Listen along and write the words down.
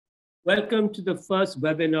Welcome to the first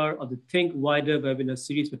webinar of the Think Wider webinar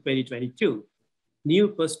series for 2022, New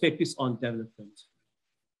Perspectives on Development.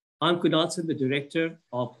 I'm Kunal Sen, the director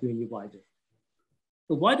of UNU-WIDER.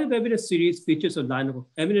 The WIDER webinar series features a lineup of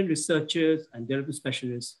eminent researchers and development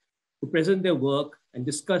specialists who present their work and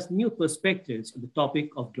discuss new perspectives on the topic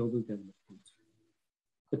of global development.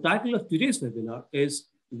 The title of today's webinar is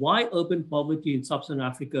Why Urban Poverty in Sub-Saharan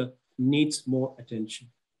Africa Needs More Attention.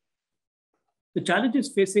 The challenges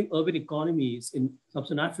facing urban economies in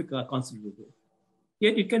Sub-Saharan Africa are considerable.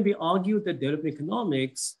 Yet it can be argued that development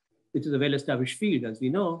economics, which is a well-established field, as we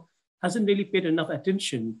know, hasn't really paid enough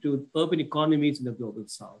attention to urban economies in the global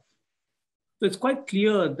South. So it's quite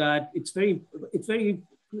clear that it's very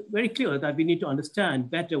clear that we need to understand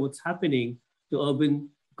better what's happening to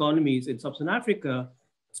urban economies in Sub-Saharan Africa,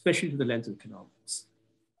 especially through the lens of economics.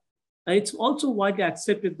 And it's also widely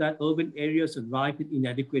accepted that urban areas are rife with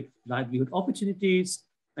inadequate livelihood opportunities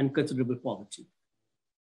and considerable poverty.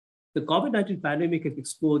 The COVID-19 pandemic has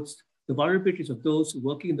exposed the vulnerabilities of those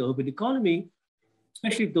working in the urban economy,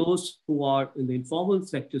 especially those who are in the informal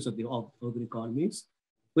sectors of the urban economies,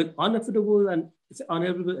 with unaffordable and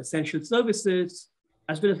unavailable essential services,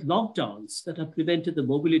 as well as lockdowns that have prevented the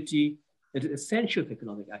mobility that is essential for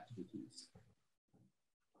economic activities.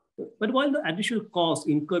 But while the additional costs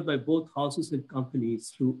incurred by both houses and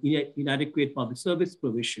companies through inadequate public service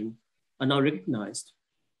provision are now recognized,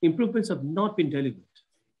 improvements have not been delivered.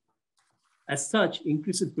 As such,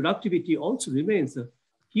 increase in productivity also remains a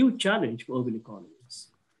huge challenge for urban economies.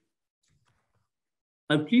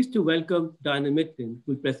 I'm pleased to welcome Diana Mitlin,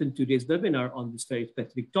 who will present today's webinar on this very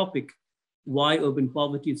specific topic, why urban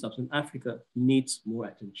poverty in Sub-Saharan Africa needs more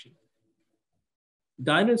attention.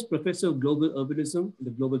 Diana is Professor of Global Urbanism at the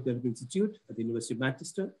Global Development Institute at the University of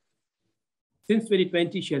Manchester. Since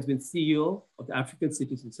 2020, she has been CEO of the African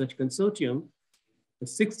Cities Research Consortium, a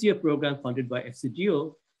 6-year program funded by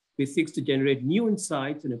FCDO, which seeks to generate new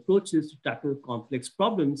insights and approaches to tackle complex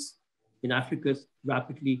problems in Africa's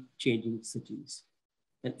rapidly changing cities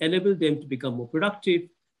and enable them to become more productive,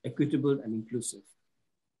 equitable, and inclusive.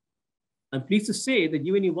 I'm pleased to say that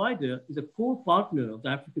UNU-WIDER is a core partner of the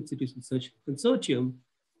African Cities Research Consortium,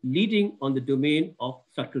 leading on the domain of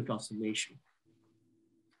structural transformation.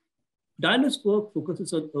 Diana's work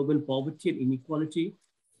focuses on urban poverty and inequality,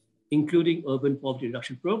 including urban poverty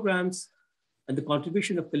reduction programs and the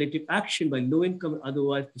contribution of collective action by low-income and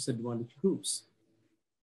otherwise disadvantaged groups.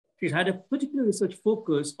 She's had a particular research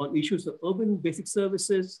focus on issues of urban basic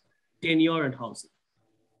services, tenure, and housing.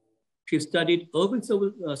 She studied urban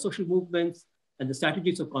social movements and the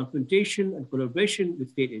strategies of confrontation and collaboration with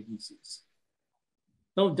state agencies.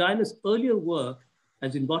 Some of Diana's earlier work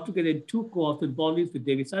has been brought together in 2 co-authored volumes with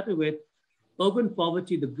David Satterwhite, Urban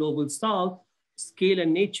Poverty in the Global South, Scale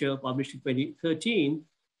and Nature, published in 2013,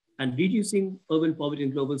 and Reducing Urban Poverty in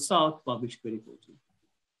the Global South, published in 2014.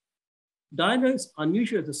 Diana is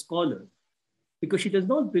unusual as a scholar because she does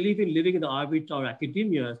not believe in living in the ivory tower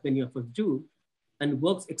academia, as many of us do, and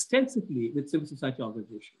works extensively with civil society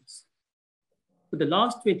organizations. For the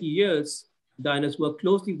last 20 years, Diana's worked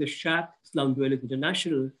closely with the Shack Slum Dwellers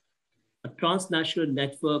International, a transnational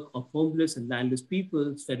network of homeless and landless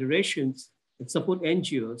peoples, federations, and support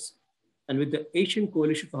NGOs, and with the Asian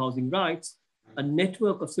Coalition for Housing Rights, a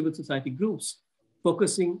network of civil society groups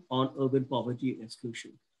focusing on urban poverty and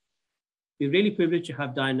exclusion. We're really privileged to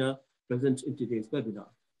have Diana present in today's webinar.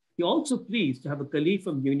 We're also pleased to have a colleague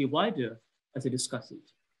from UNU-WIDER as a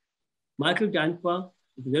discussant. Michael Danquah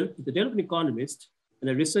is a development economist and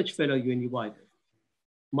a research fellow at UNU-WIDER.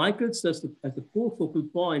 Michael serves as the core focal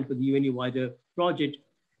point for the UNU-WIDER project,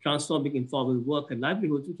 Transforming Informal Work and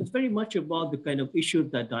Livelihoods, which is very much about the kind of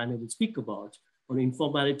issues that Diana will speak about on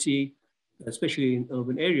informality, especially in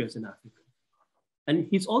urban areas in Africa. And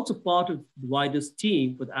he's also part of the WIDER's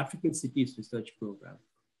team for the African Cities Research Program.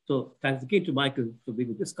 So thanks again to Michael for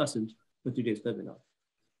being a discussant for today's webinar.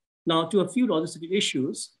 Now to a few logistical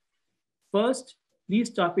issues. First,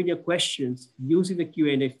 please type in your questions using the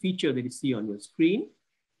Q&A feature that you see on your screen.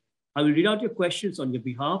 I will read out your questions on your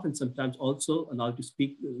behalf and sometimes also allow you to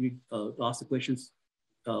speak, to ask the questions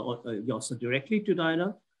also directly to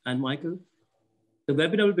Diana and Michael. The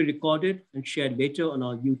webinar will be recorded and shared later on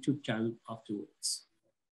our YouTube channel afterwards.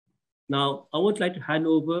 Now, I would like to hand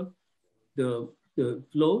over the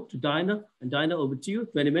floor to Diana. And Diana, over to you,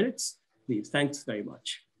 20 minutes, please. Thanks very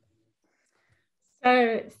much.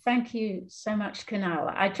 So thank you so much,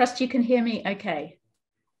 Kunal. I trust you can hear me okay.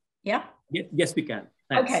 Yeah? Yes, we can.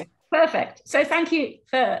 Thanks. Okay, perfect. So thank you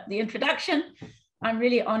for the introduction. I'm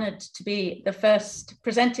really honored to be the first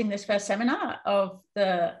presenting this first seminar of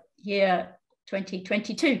the year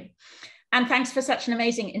 2022. And thanks for such an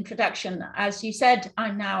amazing introduction. As you said,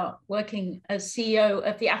 I'm now working as CEO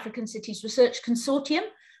of the African Cities Research Consortium,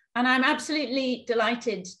 and I'm absolutely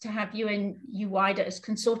delighted to have UNU-WIDER as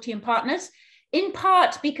consortium partners, in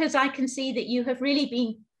part because I can see that you have really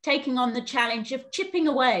been taking on the challenge of chipping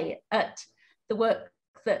away at the work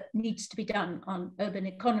that needs to be done on urban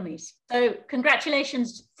economies. So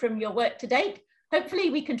congratulations from your work to date. Hopefully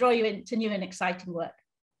we can draw you into new and exciting work.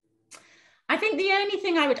 I think the only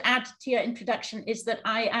thing I would add to your introduction is that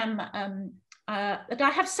I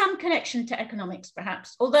have some connection to economics,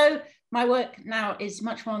 perhaps, although my work now is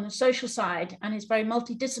much more on the social side and is very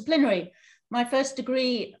multidisciplinary. My first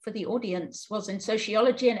degree, for the audience, was in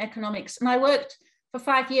sociology and economics, and I worked for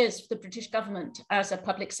 5 years for the British government as a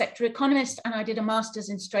public sector economist, and I did a master's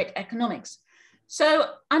in straight economics. So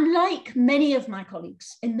unlike many of my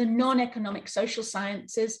colleagues in the non-economic social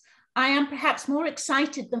sciences, I am perhaps more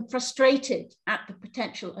excited than frustrated at the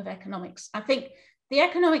potential of economics. I think the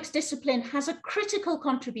economics discipline has a critical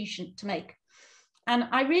contribution to make. And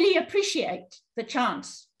I really appreciate the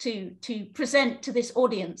chance to present to this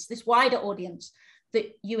audience, this wider audience,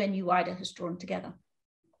 that UNU-WIDER has drawn together.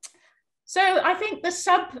 So I think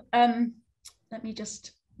the let me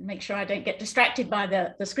just make sure I don't get distracted by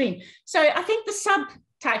the screen. So I think the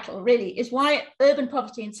subtitle really is why urban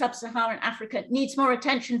poverty in sub-Saharan Africa needs more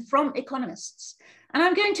attention from economists. And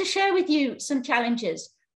I'm going to share with you some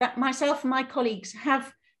challenges that myself and my colleagues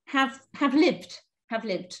have lived.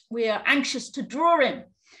 We are anxious to draw in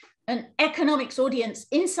an economics audience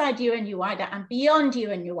inside UNU-WIDER and beyond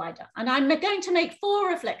UNU-WIDER. And I'm going to make 4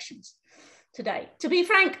 reflections today. To be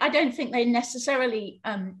frank, I don't think they necessarily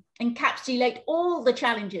encapsulate all the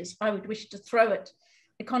challenges I would wish to throw at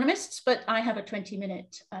economists, but I have a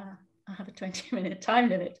 20-minute time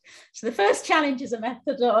limit. So the first challenge is a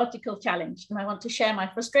methodological challenge, and I want to share my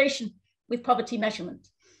frustration with poverty measurement.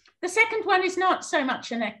 The second one is not so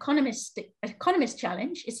much an economist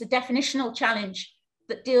challenge, it's a definitional challenge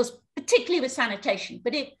that deals particularly with sanitation,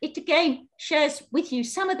 but it again shares with you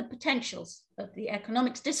some of the potentials of the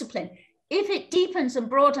economics discipline if it deepens and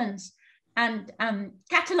broadens and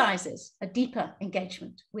catalyzes a deeper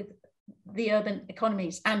engagement with the urban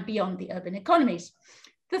economies and beyond the urban economies.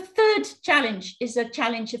 The third challenge is a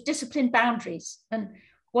challenge of discipline boundaries and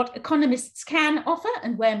what economists can offer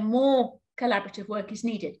and where more collaborative work is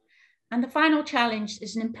needed. And the final challenge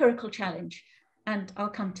is an empirical challenge, and I'll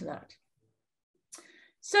come to that.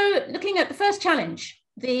 So looking at the first challenge,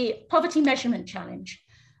 the poverty measurement challenge,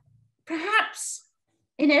 perhaps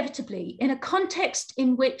inevitably in a context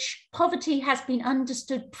in which poverty has been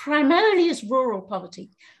understood primarily as rural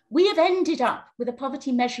poverty, we have ended up with a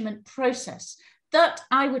poverty measurement process that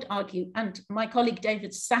I would argue, and my colleague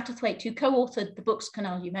David Satterthwaite, who co-authored the books,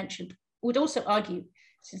 Kunal, you mentioned, would also argue,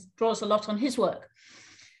 this draws a lot on his work,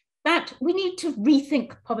 that we need to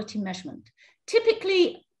rethink poverty measurement.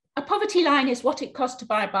 Typically, a poverty line is what it costs to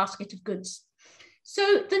buy a basket of goods.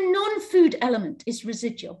 So the non-food element is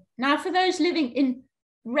residual. Now, for those living in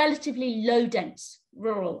relatively low-dense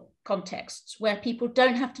rural contexts where people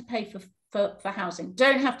don't have to pay for housing,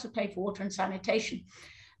 don't have to pay for water and sanitation,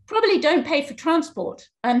 probably don't pay for transport,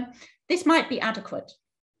 this might be adequate.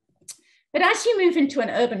 But as you move into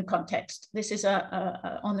an urban context, this is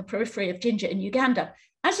on the periphery of Jinja in Uganda,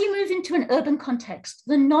 as you move into an urban context,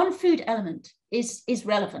 the non-food element is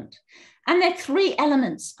relevant. And there are 3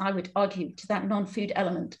 elements, I would argue, to that non-food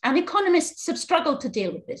element. And economists have struggled to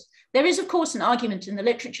deal with this. There is, of course, an argument in the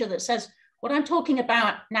literature that says, what I'm talking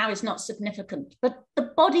about now is not significant, but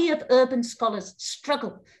the body of urban scholars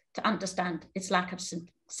struggle to understand its lack of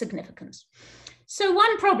significance. So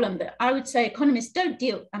one problem that I would say economists don't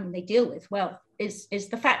deal, they deal with well, is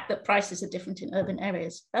the fact that prices are different in urban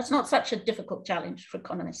areas. That's not such a difficult challenge for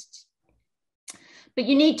economists. But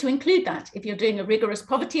you need to include that if you're doing a rigorous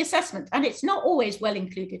poverty assessment, and it's not always well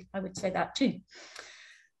included, I would say that too.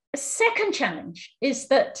 A second challenge is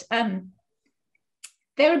that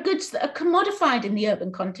there are goods that are commodified in the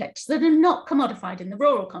urban context that are not commodified in the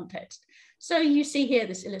rural context. So you see here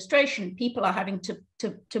this illustration, people are having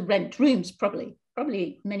to rent rooms, probably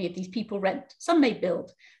many of these people rent, some may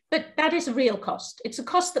build, but that is a real cost. It's a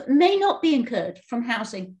cost that may not be incurred from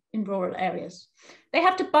housing in rural areas. They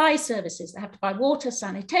have to buy services, they have to buy water,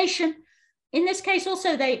 sanitation. In this case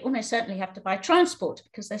also, they almost certainly have to buy transport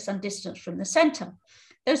because there's some distance from the center.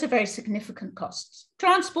 Those are very significant costs.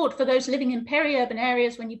 Transport for those living in peri-urban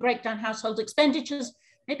areas, when you break down household expenditures,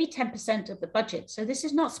 maybe 10% of the budget. So this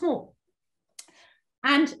is not small.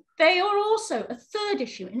 And they are also a third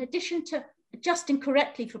issue, in addition to adjusting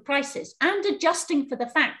correctly for prices and adjusting for the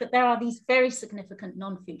fact that there are these very significant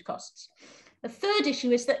non-food costs. The third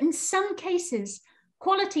issue is that in some cases,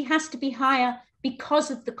 quality has to be higher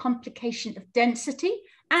because of the complication of density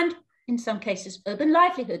and, in some cases, urban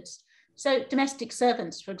livelihoods. So domestic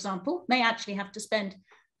servants, for example, may actually have to spend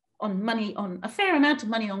a fair amount of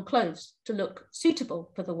money on clothes to look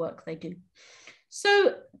suitable for the work they do.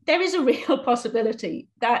 So there is a real possibility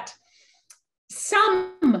that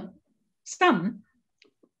some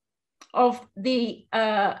of the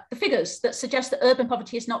figures that suggest that urban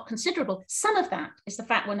poverty is not considerable, some of that is the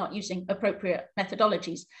fact we're not using appropriate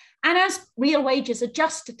methodologies. And as real wages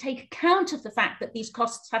adjust to take account of the fact that these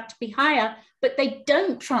costs have to be higher, but they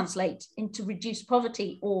don't translate into reduced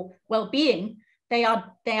poverty or well-being, they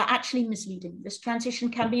are actually misleading. This transition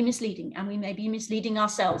can be misleading, and we may be misleading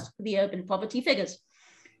ourselves with the urban poverty figures.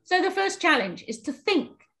 So the first challenge is to think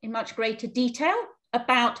in much greater detail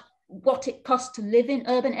about what it costs to live in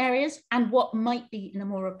urban areas and what might be in a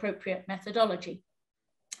more appropriate methodology.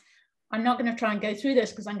 I'm not going to try and go through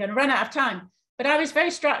this because I'm going to run out of time, but I was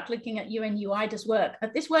very struck looking at UNU-WIDER's work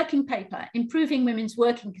at this working paper, Improving Women's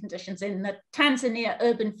Working Conditions in the Tanzania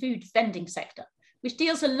Urban Food Vending Sector, which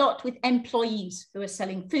deals a lot with employees who are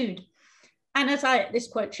selling food. And as this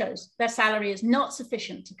quote shows, their salary is not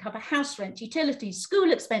sufficient to cover house rent, utilities,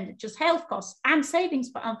 school expenditures, health costs, and savings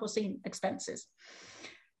for unforeseen expenses.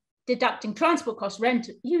 Deducting transport costs, rent,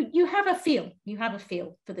 you have a feel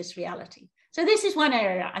for this reality. So this is one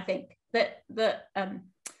area, I think, that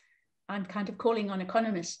I'm kind of calling on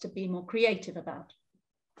economists to be more creative about.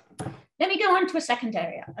 Let me go on to a second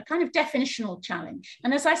area, a kind of definitional challenge.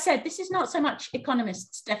 And as I said, this is not so much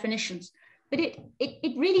economists' definitions, but it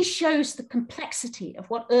really shows the complexity of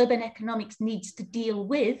what urban economics needs to deal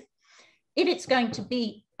with if it's going to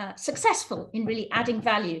be successful in really adding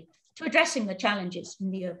value to addressing the challenges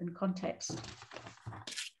in the urban context.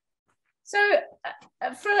 So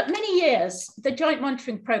for many years, the joint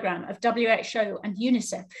monitoring program of WHO and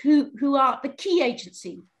UNICEF, who are the key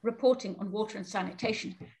agency reporting on water and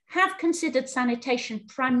sanitation, have considered sanitation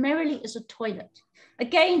primarily as a toilet.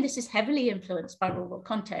 Again, this is heavily influenced by rural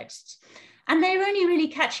contexts. And they're only really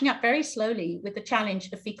catching up very slowly with the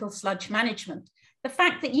challenge of fecal sludge management. The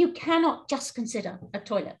fact that you cannot just consider a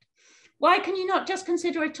toilet. Why can you not just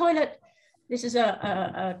consider a toilet? This is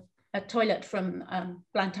a toilet from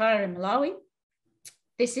Blantyre in Malawi.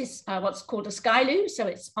 This is what's called a sky loo, so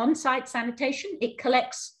it's on-site sanitation. It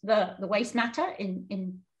collects the waste matter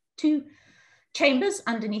in 2 chambers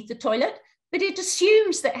underneath the toilet, but it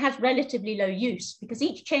assumes that it has relatively low use because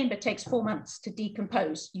each chamber takes 4 months to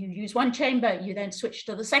decompose. You use one chamber, you then switch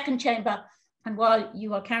to the second chamber, and while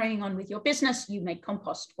you are carrying on with your business, you make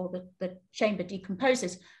compost or the chamber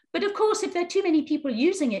decomposes. But of course, if there are too many people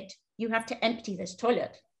using it, you have to empty this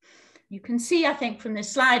toilet. You can see, I think, from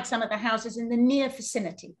this slide, some of the houses in the near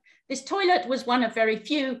vicinity. This toilet was one of very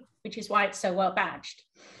few, which is why it's so well badged.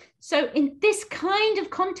 So in this kind of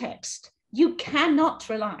context, you cannot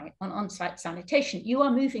rely on on-site sanitation. You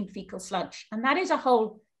are moving fecal sludge, and that is a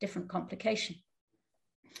whole different complication.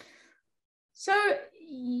 So,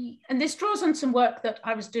 and this draws on some work that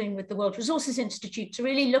I was doing with the World Resources Institute to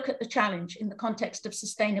really look at the challenge in the context of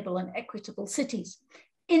sustainable and equitable cities.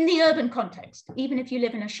 In the urban context, even if you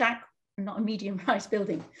live in a shack, not a medium-rise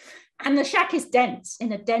building, and the shack is dense,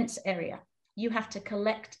 in a dense area, you have to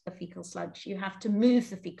collect the fecal sludge, you have to move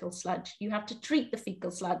the fecal sludge, you have to treat the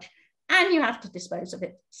fecal sludge, and you have to dispose of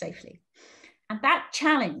it safely. And that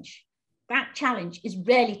challenge is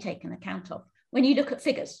rarely taken account of when you look at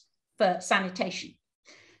figures for sanitation.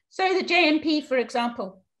 So the JMP, for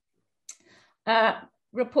example,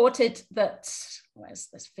 reported that, where's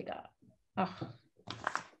this figure? Oh,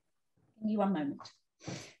 give me one moment.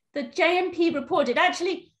 The JMP reported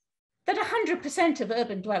actually that 100% of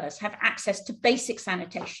urban dwellers have access to basic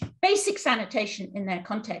sanitation. Basic sanitation in their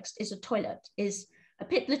context is a toilet, is a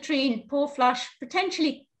pit latrine, poor flush,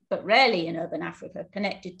 potentially, but rarely in urban Africa,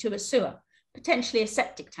 connected to a sewer, potentially a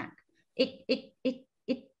septic tank.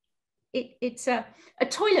 It's a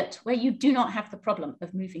toilet where you do not have the problem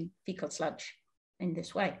of moving fecal sludge in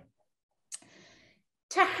this way.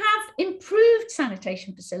 To have improved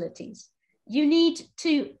sanitation facilities, you need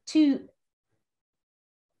to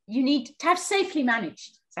have safely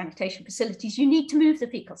managed sanitation facilities. You need to move the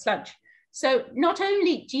fecal sludge. So not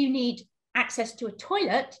only do you need access to a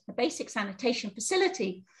toilet, a basic sanitation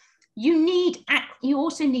facility, you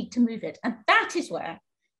also need to move it. And that is where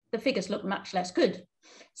the figures look much less good.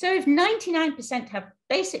 So if 99% have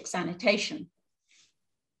basic sanitation,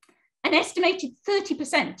 an estimated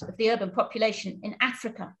 30% of the urban population in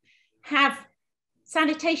Africa have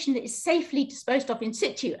sanitation that is safely disposed of in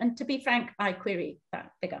situ. And to be frank, I query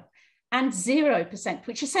that figure. and 0%,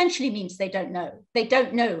 which essentially means they don't know. They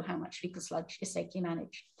don't know how much fecal sludge is safely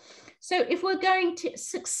managed. So if we're going to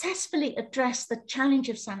successfully address the challenge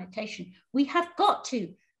of sanitation, we have got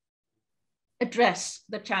to address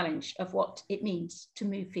the challenge of what it means to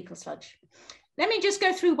move fecal sludge. Let me just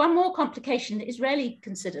go through one more complication that is rarely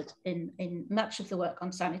considered in much of the work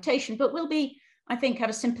on sanitation, but will be, I think, have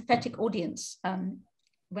a sympathetic audience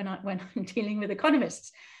when I'm dealing with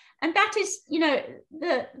economists. And that is, you know,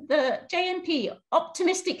 the JNP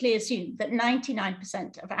optimistically assumed that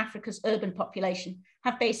 99% of Africa's urban population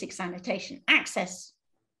have basic sanitation, access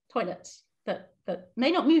toilets that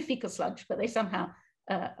may not move fecal sludge, but they somehow,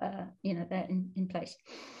 you know, they're in place.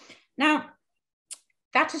 Now,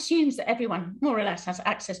 that assumes that everyone more or less has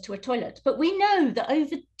access to a toilet, but we know that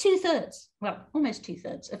over 2/3, well, almost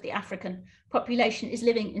 2/3 of the African population is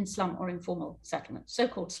living in slum or informal settlements,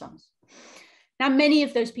 so-called slums. Now, many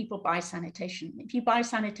of those people buy sanitation. If you buy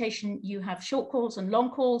sanitation, you have short calls and long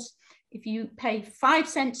calls. If you pay 5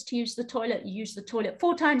 cents to use the toilet, you use the toilet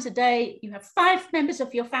 4 times a day, you have 5 members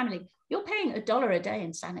of your family, you're paying $1 a day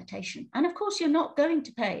in sanitation. And of course, you're not going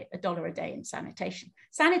to pay $1 a day in sanitation.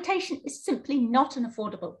 Sanitation is simply not an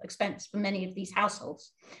affordable expense for many of these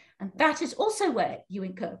households. And that is also where you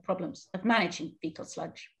incur problems of managing fecal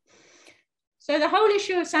sludge. So the whole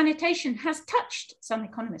issue of sanitation has touched some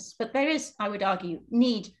economists, but there is, I would argue,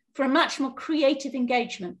 need for a much more creative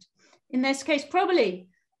engagement. In this case, probably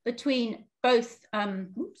between both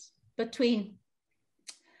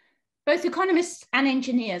economists and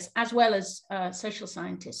engineers, as well as social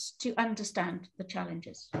scientists, to understand the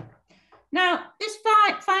challenges. Now, this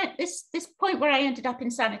point where I ended up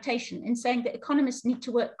in sanitation, in saying that economists need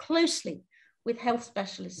to work closely with health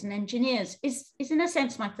specialists and engineers, is in a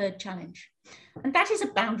sense my third challenge. And that is a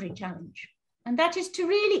boundary challenge. And that is to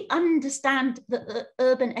really understand the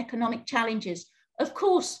urban economic challenges. Of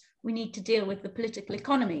course, we need to deal with the political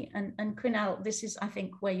economy. And Kunal, this is, I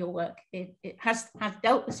think, where your work it has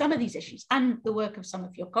dealt with some of these issues and the work of some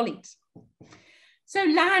of your colleagues. So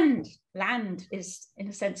land is, in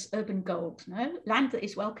a sense, urban gold, no? Land that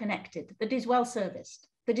is well connected, that is well serviced,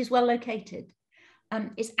 that is well located,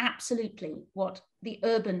 is absolutely what the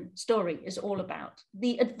urban story is all about.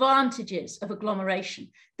 The advantages of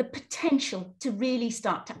agglomeration, the potential to really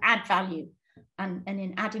start to add value, and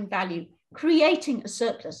in adding value, creating a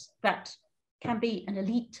surplus that can be an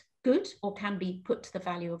elite good or can be put to the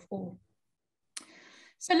value of all.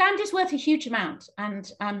 So land is worth a huge amount.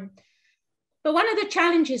 But one of the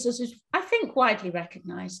challenges, as is, I think, widely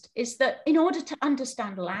recognized, is that in order to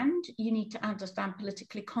understand land, you need to understand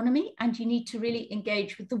political economy, and you need to really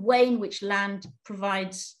engage with the way in which land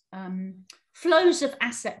provides flows of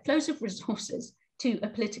resources to a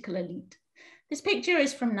political elite. This picture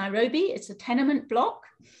is from Nairobi. It's a tenement block.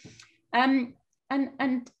 And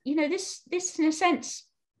you know, this in a sense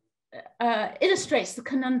illustrates the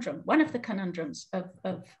conundrum, one of the conundrums of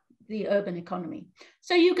the urban economy.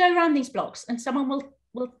 So you go around these blocks and someone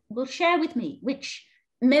will share with me which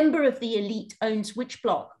member of the elite owns which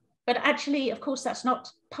block. But actually, of course, that's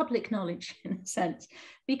not public knowledge in a sense,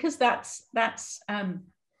 because that's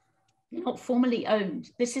not formally owned.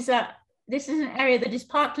 This is an area that is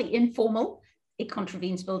partly informal. It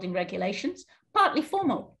contravenes building regulations, partly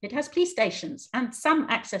formal. It has police stations and some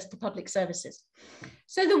access to public services.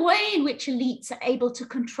 So the way in which elites are able to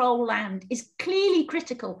control land is clearly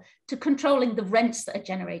critical to controlling the rents that are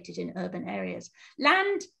generated in urban areas.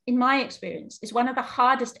 Land, in my experience, is one of the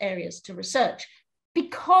hardest areas to research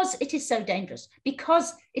because it is so dangerous,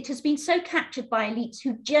 because it has been so captured by elites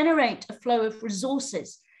who generate a flow of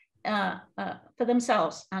resources for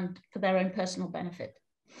themselves and for their own personal benefit.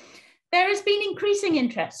 There has been increasing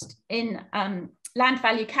interest in land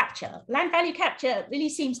value capture. Land value capture really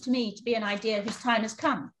seems to me to be an idea whose time has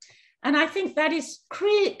come. And I think that is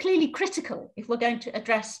clearly critical if we're going to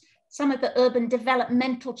address some of the urban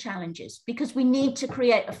developmental challenges, because we need to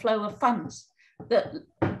create a flow of funds that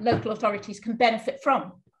local authorities can benefit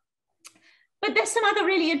from. But there's some other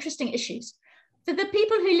really interesting issues. For the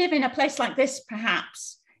people who live in a place like this,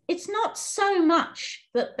 perhaps, it's not so much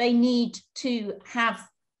that they need to have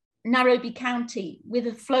Nairobi County with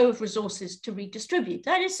a flow of resources to redistribute.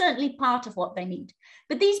 That is certainly part of what they need.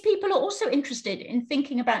 But these people are also interested in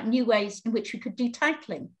thinking about new ways in which we could do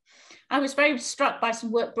titling. I was very struck by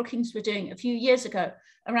some work Brookings were doing a few years ago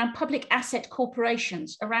around public asset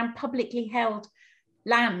corporations, around publicly held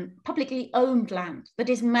land, publicly owned land that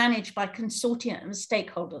is managed by consortia and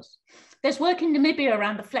stakeholders. There's work in Namibia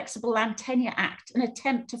around the Flexible Land Tenure Act, an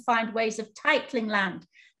attempt to find ways of titling land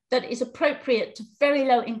that is appropriate to very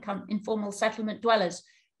low income informal settlement dwellers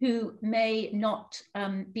who may not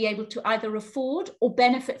be able to either afford or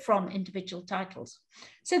benefit from individual titles.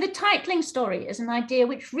 So the titling story is an idea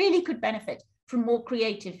which really could benefit from more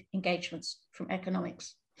creative engagements from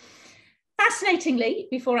economics. Fascinatingly,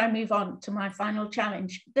 before I move on to my final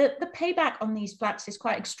challenge, the payback on these flats is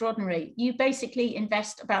quite extraordinary. You basically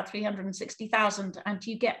invest about 360,000 and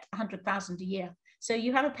you get 100,000 a year. So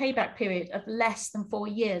you have a payback period of less than 4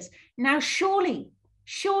 years. Now, surely,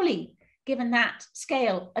 given that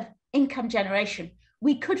scale of income generation,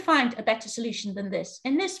 we could find a better solution than this.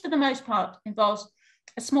 And this, for the most part, involves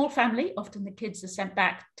a small family. Often the kids are sent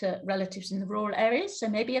back to relatives in the rural areas. So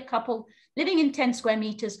maybe a couple living in 10 square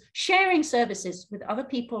meters, sharing services with other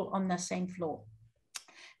people on the same floor.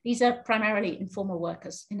 These are primarily informal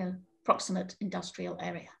workers in a proximate industrial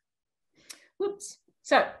area. Whoops.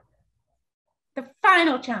 So the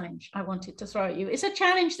final challenge I wanted to throw at you is a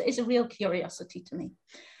challenge that is a real curiosity to me.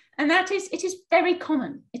 And that is, it is very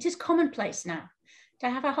common. It is commonplace now to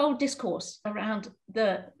have a whole discourse around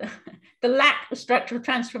the lack of structural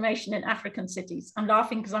transformation in African cities. I'm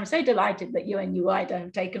laughing because I'm so delighted that UNU-WIDER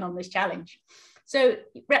have taken on this challenge. So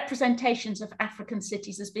representations of African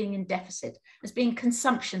cities as being in deficit, as being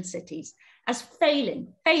consumption cities, as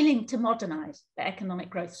failing to modernize the economic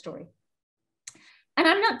growth story. And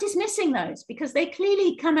I'm not dismissing those because they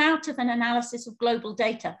clearly come out of an analysis of global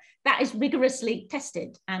data that is rigorously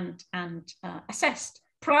tested and assessed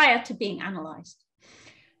prior to being analyzed.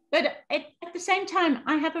 But at the same time,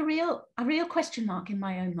 I have a real question mark in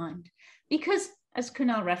my own mind, because as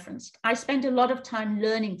Kunal referenced, I spend a lot of time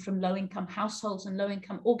learning from low-income households and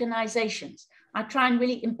low-income organizations. I try and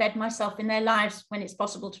really embed myself in their lives when it's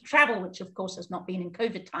possible to travel, which of course has not been in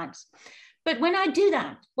COVID times. But when I do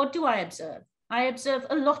that, what do I observe? I observe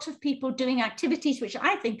a lot of people doing activities which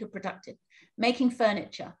I think are productive, making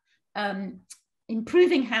furniture,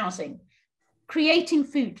 improving housing, creating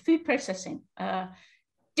food processing,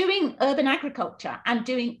 doing urban agriculture and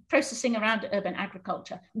doing processing around urban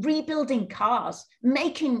agriculture, rebuilding cars,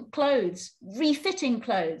 making clothes, refitting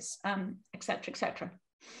clothes, et cetera, et cetera.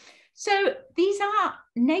 So these are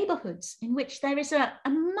neighborhoods in which there is a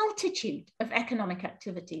multitude of economic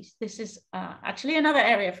activities. This is actually another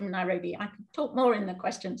area from Nairobi. I can talk more in the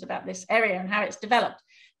questions about this area and how it's developed,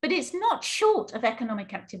 but it's not short of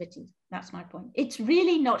economic activity. That's my point. It's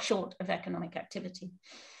really not short of economic activity.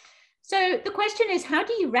 So the question is, how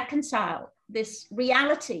do you reconcile this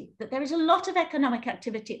reality that there is a lot of economic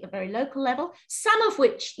activity at the very local level, some of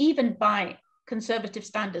which even by conservative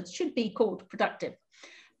standards should be called productive?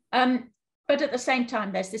 But at the same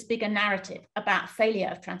time, there's this bigger narrative about failure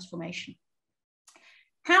of transformation.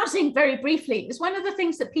 Housing, very briefly, is one of the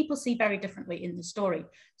things that people see very differently in the story.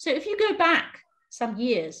 So if you go back some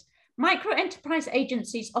years, micro-enterprise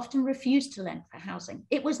agencies often refused to lend for housing.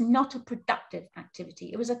 It was not a productive activity.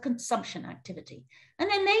 It was a consumption activity. And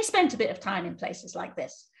then they spent a bit of time in places like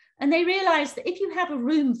this. And they realized that if you have a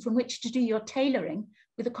room from which to do your tailoring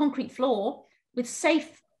with a concrete floor, with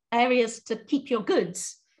safe areas to keep your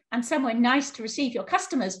goods, and somewhere nice to receive your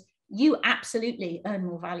customers, you absolutely earn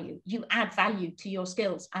more value. You add value to your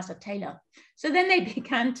skills as a tailor. So then they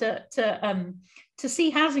began to see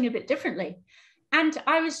housing a bit differently. And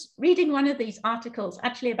I was reading one of these articles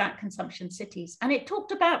actually about consumption cities, and it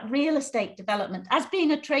talked about real estate development as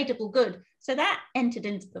being a tradable good. So that entered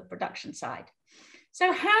into the production side.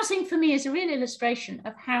 So housing for me is a real illustration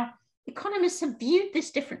of how economists have viewed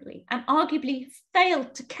this differently and arguably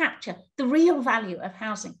failed to capture the real value of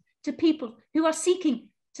housing to people who are seeking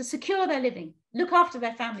to secure their living, look after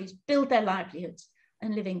their families, build their livelihoods,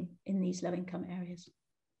 and living in these low-income areas.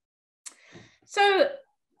 So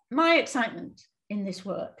my excitement in this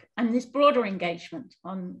work and this broader engagement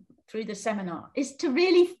through the seminar is to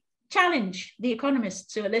really challenge the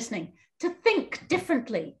economists who are listening to think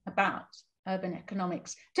differently about urban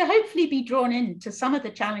economics, to hopefully be drawn into some of the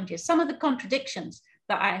challenges, some of the contradictions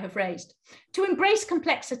that I have raised, to embrace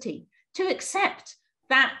complexity, to accept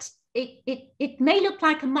that it may look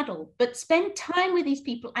like a muddle, but spend time with these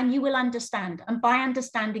people and you will understand. And by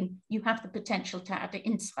understanding, you have the potential to add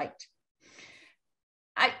insight.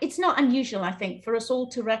 It's not unusual, I think, for us all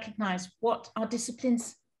to recognize what our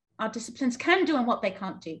disciplines can do and what they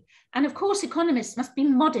can't do. And of course, economists must be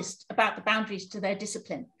modest about the boundaries to their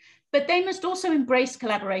discipline, but they must also embrace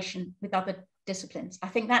collaboration with other disciplines. I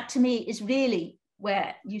think that to me is really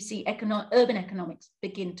where you see urban economics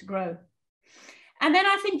begin to grow. And then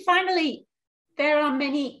I think finally, there are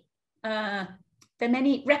many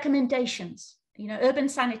recommendations. You know, urban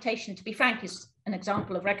sanitation, to be frank, is an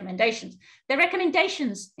example of recommendations. There are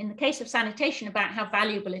recommendations in the case of sanitation about how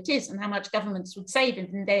valuable it is and how much governments would save if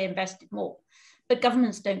they invested more, but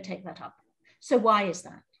governments don't take that up. So why is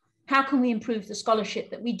that? How can we improve the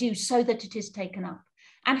scholarship that we do so that it is taken up?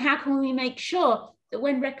 And how can we make sure that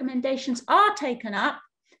when recommendations are taken up,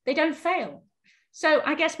 they don't fail? So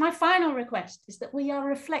I guess my final request is that we are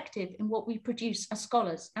reflective in what we produce as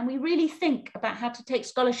scholars, and we really think about how to take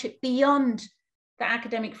scholarship beyond the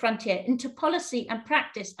academic frontier into policy and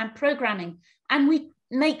practice and programming. And we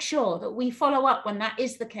make sure that we follow up when that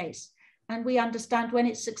is the case, and we understand when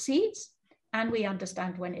it succeeds and we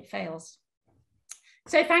understand when it fails.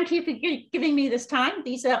 So thank you for giving me this time.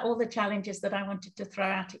 These are all the challenges that I wanted to throw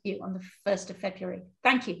out at you on the 1st of February.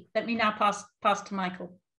 Thank you. Let me now pass to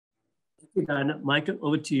Michael. Thank you, Diana. Michael,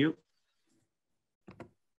 over to you.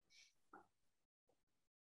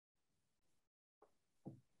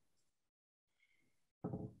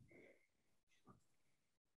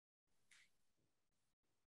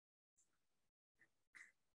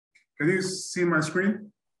 Can you see my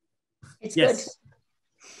screen? It's yes. Good.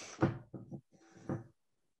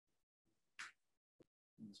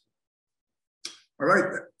 All right,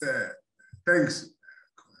 thanks,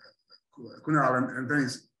 Kunal, and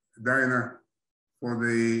thanks, Diana, for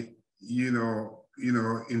the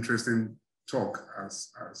interesting talk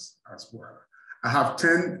as well. I have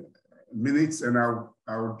 10 minutes, and I'll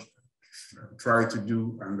try to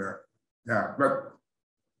do, and yeah, but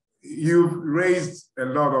you've raised a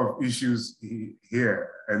lot of issues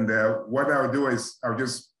here, and what I'll do is I'll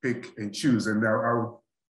just pick and choose, and I'll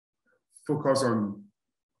focus on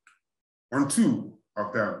two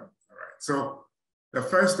of them. All right. So the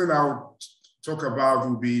first thing I'll talk about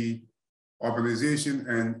will be urbanization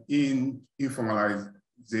and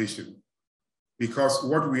informalization, because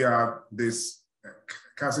what we are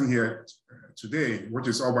discussing here today, which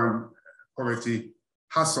is urban poverty,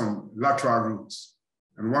 has some lateral roots.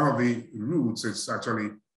 And one of the roots is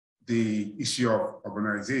actually the issue of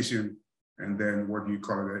urbanization, and then what do you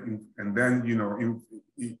call it, and then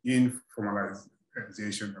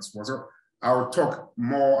informalization as well. So I'll talk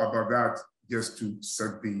more about that just to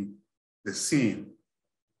set the scene.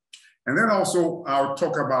 And then also I'll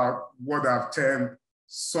talk about what I've termed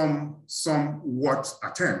somewhat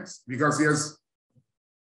attempts, because there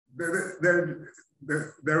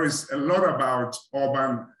is a lot about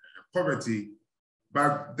urban poverty,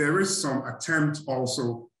 but there is some attempt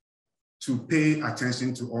also to pay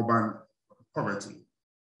attention to urban poverty.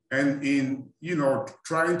 And in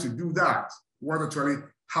trying to do that, what actually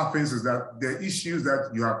happens is that the issues that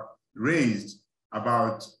you have raised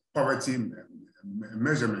about poverty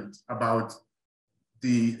measurement, about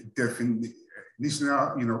the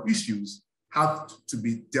definitional issues, have to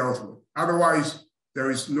be dealt with. Otherwise, there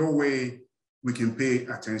is no way we can pay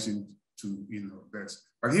attention to this.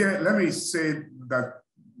 But here, let me say that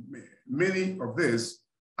many of these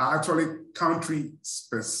are actually country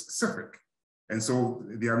specific, and so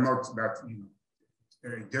they are not that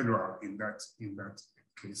general in that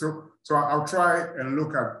case. So I'll try and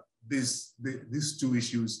look at these two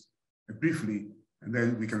issues briefly, and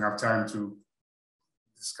then we can have time to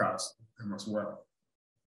discuss them as well.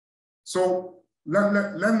 So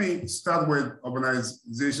let me start with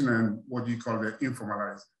urbanization and what you call the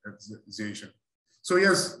informalization. So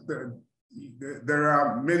yes, there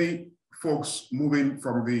are many folks moving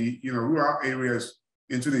from the rural areas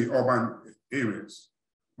into the urban areas.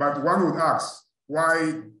 But one would ask,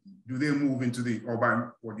 why do they move into the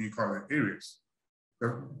urban, what do you call it, areas?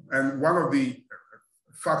 And one of the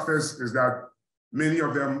factors is that many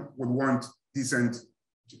of them would want decent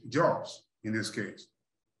jobs in this case.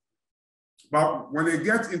 But when they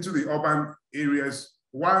get into the urban areas,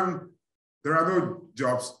 one, there are no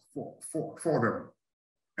jobs for them.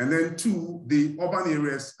 And then two, the urban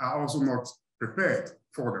areas are also not prepared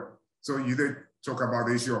for them. So you did talk about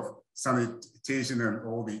the issue of sanitation and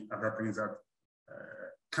all the other things that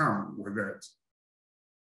come with that.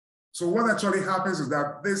 So what actually happens is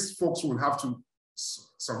that these folks will have to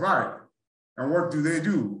survive. And what do they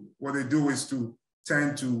do? What they do is to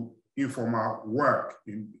tend to informal work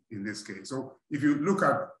in this case. So if you look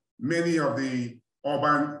at many of the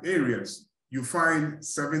urban areas, you find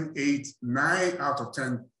 7, 8, 9 out of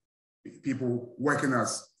 10 people working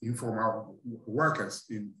as informal workers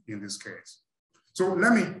in this case. So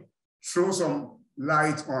let me throw some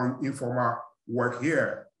light on informal work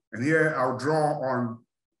here. And here I'll draw on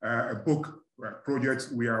a book project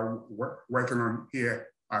we are working on here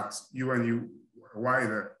at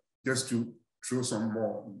UNU-WIDER, just to throw some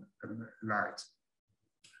more light.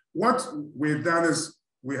 What we've done is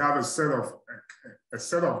we have a set of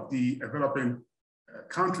the developing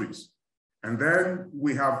countries, and then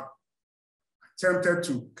we have attempted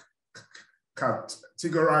to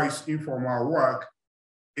categorize informal work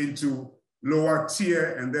into lower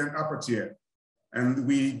tier and then upper tier. And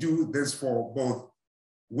we do this for both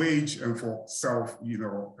wage and for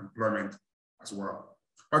self-employment as well.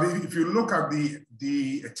 But if you look at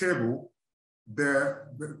the table,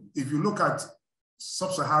 if you look at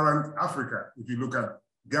sub-Saharan Africa, if you look at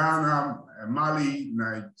Ghana, Mali,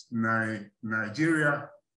 Nigeria,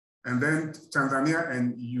 and then Tanzania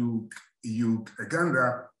and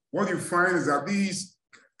Uganda, what you find is that these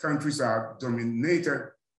countries are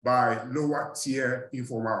dominated by lower tier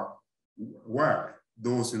informal work,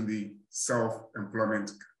 those in the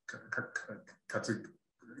self-employment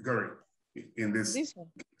category in this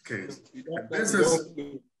case. And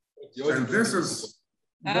this is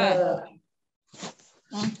more,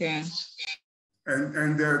 okay.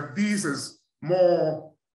 And this is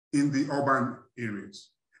more in the urban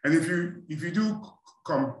areas. And if you do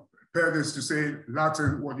compare this to, say,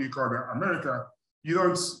 Latin, what do you call it, America, you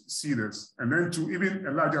don't see this. And then to even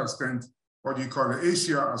a larger extent, what do you call it,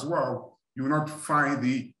 Asia as well, you will not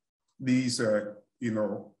find these,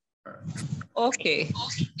 Okay.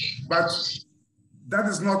 But that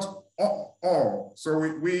is not all. So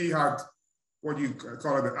we had, what you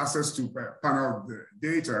call it, the access to panel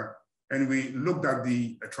data, and we looked at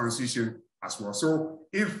the transition as well. So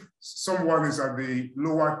if someone is at the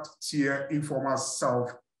lower tier informal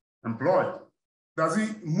self-employed, does he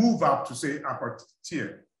move up to, say, upper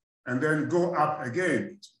tier and then go up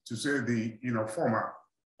again to, say, the formal?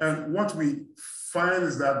 And what we find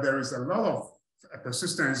is that there is a lot of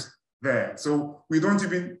persistence there. So we don't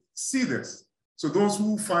even see this. So those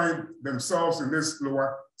who find themselves in this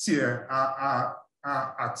lower tier are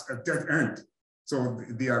at a dead end. So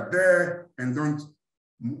they are there and don't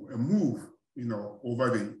move, over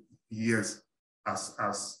the years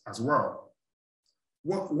as well.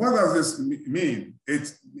 What does this mean?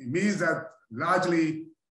 It means that largely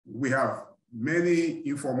we have many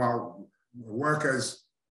informal workers,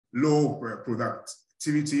 low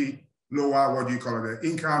productivity, lower, what do you call it, the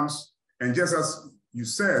incomes. And just as you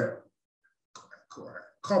said,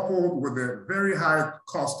 coupled with the very high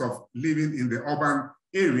cost of living in the urban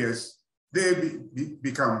areas, they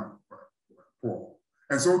become poor.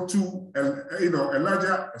 And so to a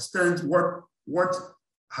larger extent, what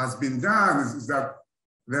has been done is that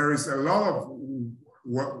there is a lot of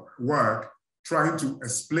work trying to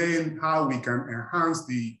explain how we can enhance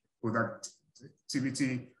the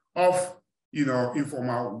productivity of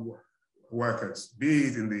informal workers, be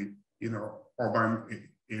it in the urban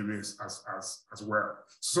areas as well.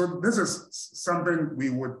 So this is something we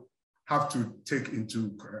would have to take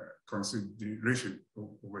into consideration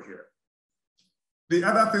over here. The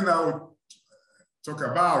other thing I would talk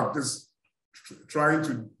about is trying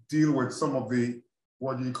to deal with some of the,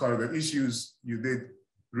 what do you call it, the issues you did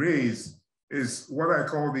raise, is what I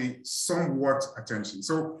call the somewhat attention.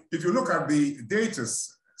 So if you look at the data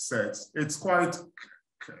sets, it's quite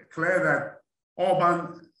clear that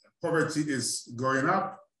urban poverty is going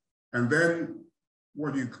up, and then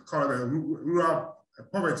what you call the rural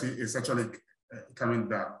poverty is actually coming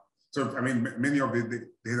down. So, I mean, many of the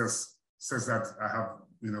data sets that I have,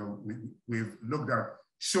 we've looked at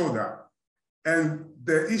show that. And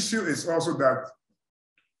the issue is also that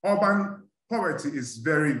urban poverty is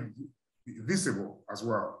very visible as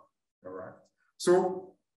well, all right?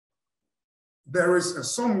 So there is a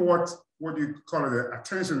somewhat, what do you call it,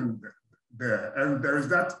 attention there, and there is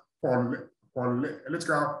that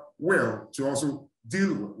political will to also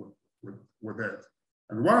deal with it.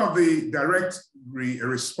 And one of the direct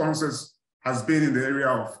responses has been in the area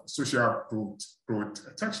of social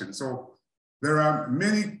protection. So there are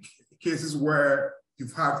many cases where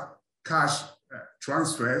you've had cash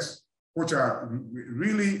transfers, which are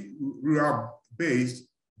really rural-based,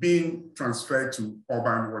 being transferred to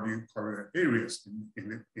urban, what do you call it, areas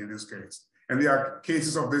in this case. And there are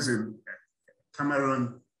cases of this in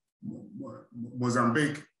Cameroon,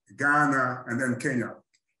 Mozambique, Ghana, and then Kenya.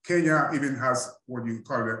 Kenya even has what you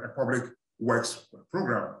call a public works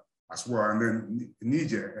program as well, and then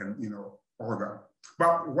Niger and all that.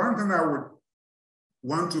 But one thing I would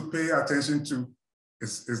want to pay attention to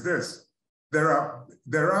is this. There are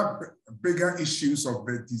bigger issues of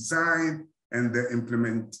the design and the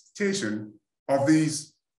implementation of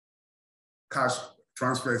these cash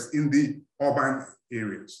transfers in the urban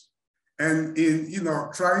areas. And in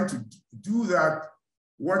trying to do that,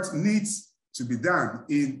 what needs to be done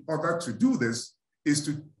in order to do this is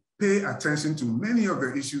to pay attention to many of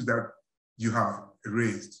the issues that you have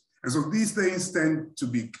raised. And so these things tend to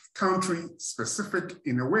be country specific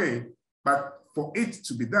in a way, but for it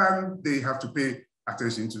to be done, they have to pay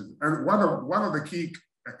attention to them. And one of the key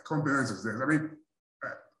components is this. I mean,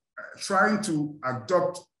 trying to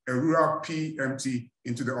adopt a rural PMT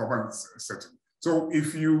into the urban setting. So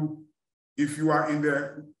if you are in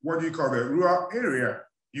the, what do you call the rural area,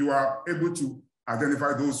 you are able to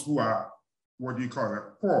identify those who are, what do you call it,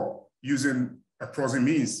 poor, using a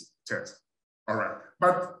Proxy-Means test. All right,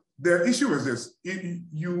 but the issue is this: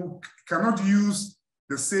 you cannot use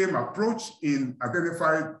the same approach in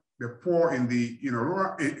identifying the poor in the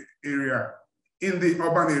rural area, in the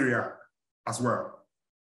urban area as well.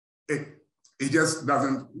 It just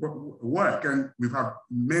doesn't work, and we've had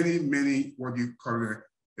many what do you call it,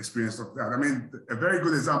 experience of that. I mean, a very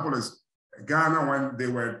good example is Ghana when they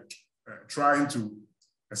were trying to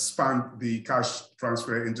expand the cash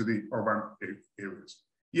transfer into the urban areas.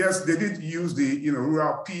 Yes, they did use the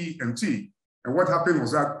rural PMT, and what happened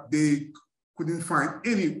was that they couldn't find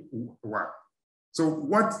anyone. So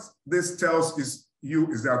what this tells you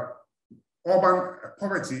is that urban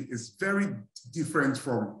poverty is very different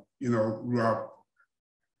from rural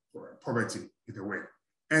poverty in a way.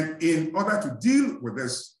 And in order to deal with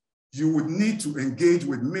this, you would need to engage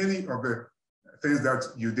with many of the things that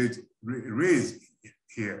you did raise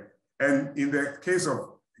here. And in the case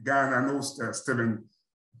of Ghana, I know Stephen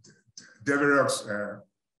Devereux,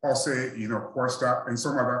 Ose, Costa, and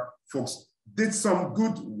some other folks did some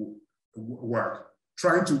good work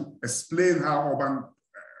trying to explain how urban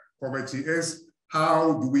poverty is,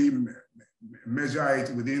 how do we measure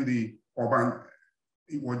it within the urban,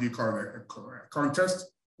 what do you call it,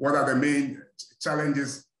 context, what are the main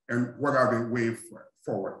challenges, and what are the way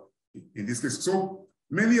forward in this case. So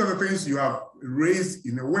many of the things you have raised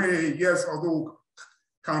in a way, yes, although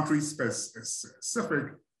country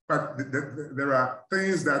specific, but there are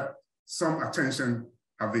things that some attention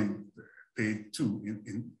have been paid to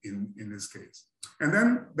in this case. And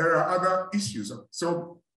then there are other issues.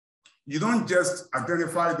 So you don't just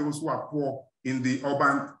identify those who are poor in the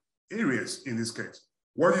urban areas in this case.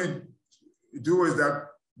 What you do is that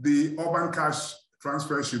the urban cash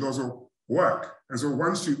transfer should also work. And so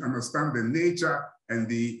one should understand the nature and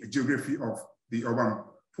the geography of the urban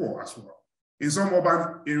poor as well. In some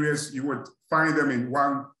urban areas, you would find them in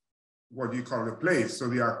one, what do you call, a place. So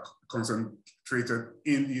they are concentrated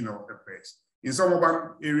in a place. In some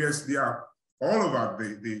urban areas, they are all over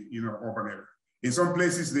the urban area. In some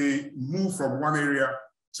places, they move from one area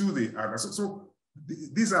to the other. So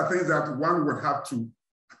these are things that one would have to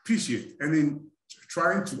appreciate. And in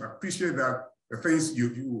trying to appreciate that, the things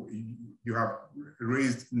you have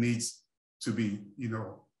raised needs to be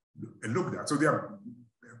looked at. So there are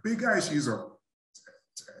bigger issues of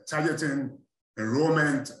targeting,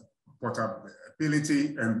 enrollment,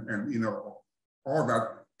 portability, and all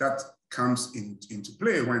that comes into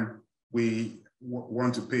play when we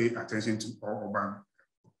want to pay attention to urban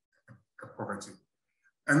poverty.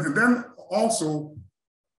 And then also,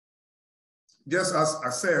 just as I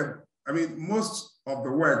said, I mean, most of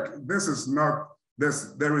the work, there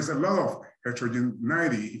is a lot of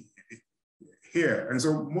heterogeneity here. And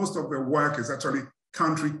so most of the work is actually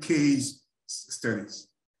country case studies.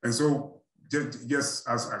 And so just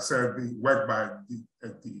as I said, the work by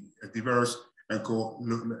the diverse and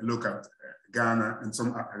look at Ghana and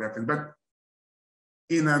some other things. But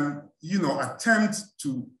in an attempt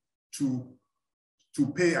to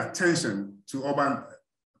pay attention to urban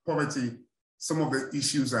poverty, some of the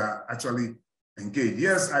issues are actually engaged.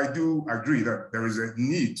 Yes, I do agree that there is a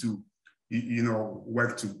need to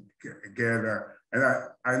work together. And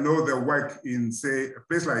I know the work in, say, a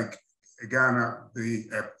place like Ghana,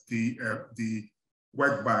 the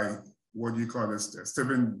work by, what do you call this,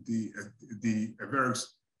 Stephen Devereux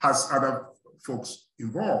has other folks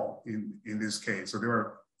involved in this case. So there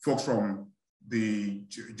are folks from the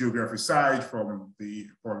geography side, from the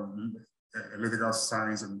political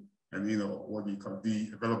science, and what do you call the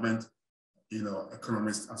development,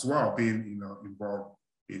 economists as well being involved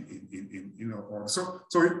in all. So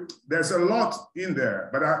there's a lot in there,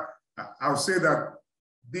 but I'll say that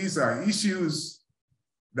these are issues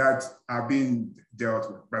that are being dealt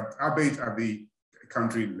with, but albeit at the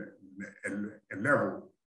country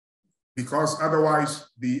level, because otherwise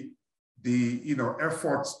the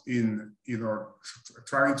efforts in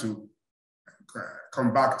trying to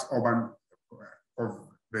combat urban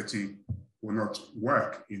poverty will not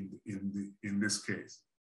work in this case.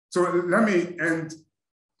 So let me end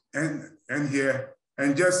here,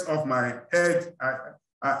 and just off my head,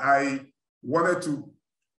 I wanted to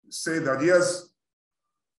say that yes,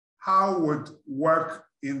 how would work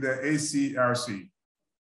in the ACRC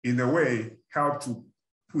in a way help to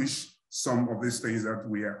push some of these things that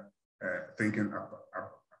we are thinking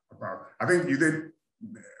about? I think you did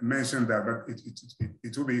mention that, but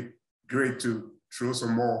it would be great to throw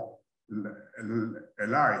some more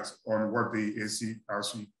light on what the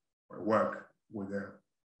ACRC work would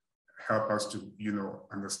help us to,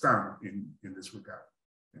 understand in this regard.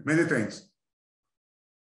 Many thanks.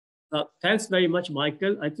 Thanks very much,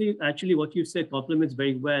 Michael. I think actually what you said complements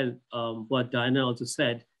very well what Diana also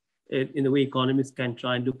said, in the way economists can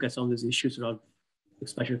try and look at some of these issues around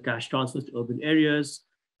special cash transfers to urban areas,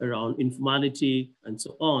 around informality, and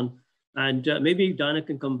so on. And maybe Diana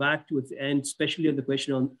can come back to at the end, especially on the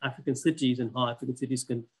question on African cities and how African cities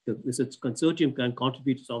can, the research consortium can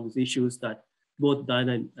contribute to some of these issues that both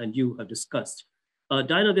Diana and you have discussed.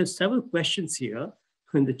 Diana, there's several questions here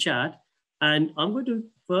in the chat, and I'm going to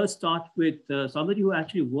first start with somebody who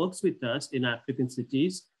actually works with us in African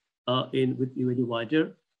cities with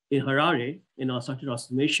UNU-WIDER in Harare in our structured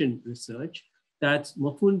transformation research. That's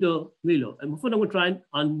Mafundo Milo. And Mafundo, I'm going to try and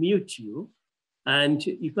unmute you. And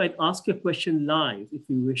you can ask your question live if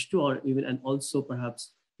you wish to, or even, and also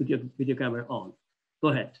perhaps with your camera on. Go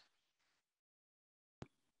ahead.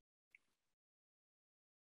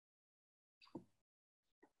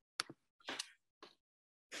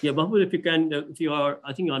 Yeah, Mahmoud, if you can, I think you're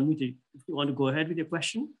unmuted. If you want to go ahead with your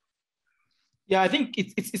question. Yeah, I think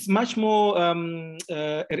it's much more,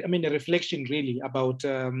 a reflection really about,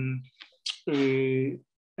 I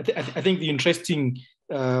think the interesting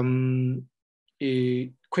question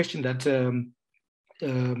that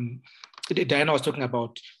Diana was talking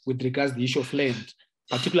about with regards to the issue of land,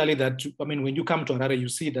 particularly that, when you come to Harare, you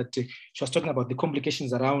see that she was talking about the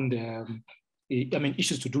complications around,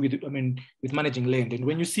 issues to do with, with managing land. And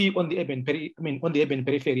when you see on the urban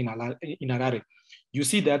periphery in Harare, you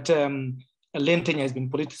see that land tenure has been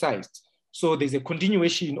politicized. So there's a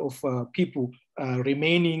continuation of people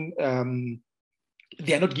remaining,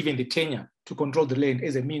 they are not given the tenure to control the land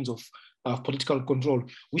as a means of political control,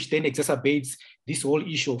 which then exacerbates this whole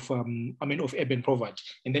issue of, of urban poverty.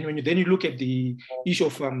 And then when you look at the issue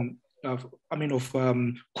of,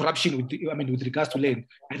 corruption with regards to land,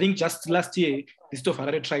 I think just last year, the state of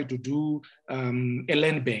Harare tried to do a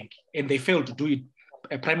land bank, and they failed to do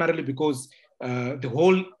it primarily because the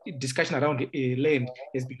whole discussion around land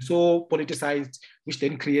has been so politicized, which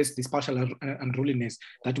then creates this partial unruliness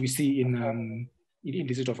that we see in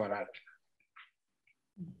the state of Harare.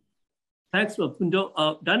 Thanks,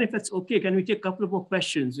 Mafundo. Dan, if that's okay, can we take a couple of more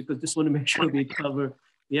questions, because just want to make sure we cover.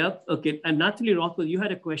 Yeah, okay. And Natalie Rockwell, you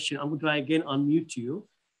had a question. I'm going to try again, unmute you,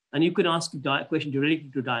 and you can ask a question directly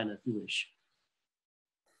to Diana if you wish.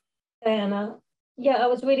 Diana, yeah, I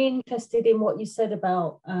was really interested in what you said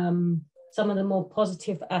about some of the more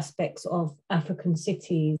positive aspects of African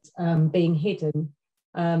cities being hidden.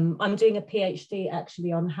 I'm doing a PhD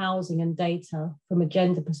actually on housing and data from a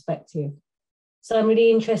gender perspective. So I'm really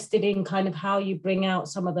interested in kind of how you bring out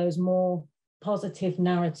some of those more positive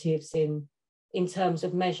narratives in terms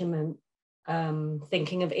of measurement,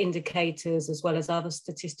 thinking of indicators as well as other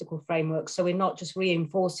statistical frameworks. So we're not just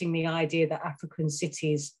reinforcing the idea that African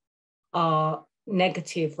cities are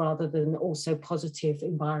negative rather than also positive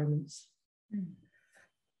environments.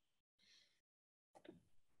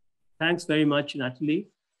 Thanks very much, Natalie.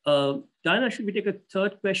 Diana, should we take a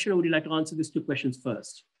third question, or would you like to answer these two questions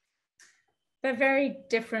first? They're very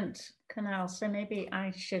different, Kunal, so maybe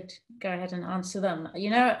I should go ahead and answer them.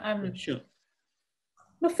 Sure.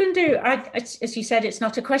 Mafundo, as you said, it's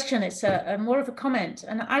not a question, it's a more of a comment.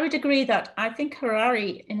 And I would agree that I think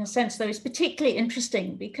Harare, in a sense, though, is particularly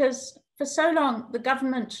interesting because for so long, the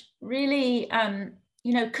government really,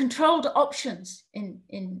 controlled options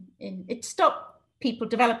it stopped people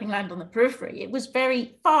developing land on the periphery. It was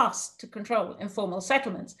very fast to control informal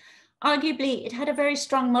settlements. Arguably, it had a very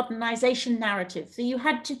strong modernization narrative. So you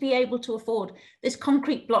had to be able to afford this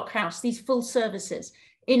concrete block house, these full services,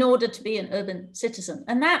 in order to be an urban citizen.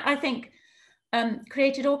 And that, I think,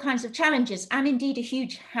 created all kinds of challenges and indeed a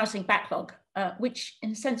huge housing backlog, which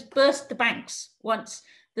in a sense burst the banks once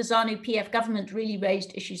the ZANU-PF government really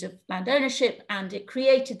raised issues of land ownership, and it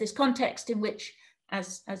created this context in which,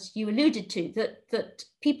 as you alluded to, that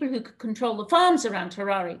people who could control the farms around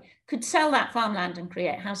Harare could sell that farmland and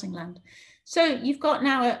create housing land. So you've got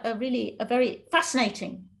now a very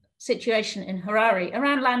fascinating situation in Harare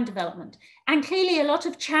around land development, and clearly a lot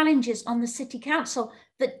of challenges on the city council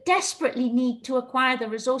that desperately need to acquire the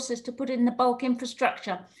resources to put in the bulk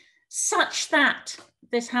infrastructure such that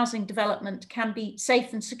this housing development can be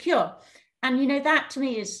safe and secure. And that to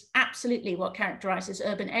me is absolutely what characterizes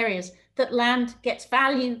urban areas, that land gets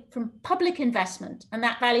value from public investment and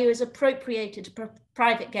that value is appropriated for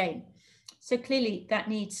private gain. So clearly that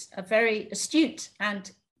needs a very astute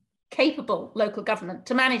and capable local government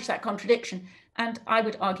to manage that contradiction. And I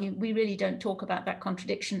would argue we really don't talk about that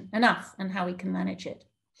contradiction enough and how we can manage it.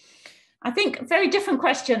 I think a very different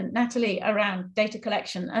question, Natalie, around data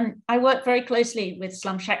collection. And I work very closely with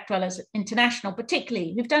Slum Shack Dwellers International,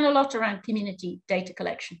 particularly. We've done a lot around community data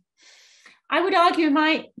collection. I would argue in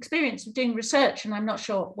my experience of doing research, and I'm not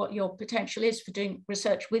sure what your potential is for doing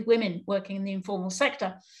research with women working in the informal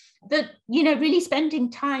sector, that, you know, really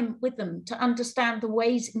spending time with them to understand the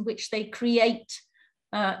ways in which they create,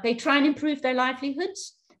 they try and improve their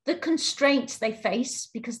livelihoods, the constraints they face,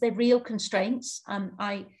 because they're real constraints.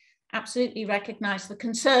 I absolutely recognize the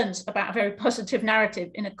concerns about a very positive narrative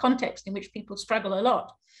in a context in which people struggle a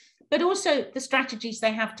lot, but also the strategies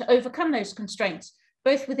they have to overcome those constraints,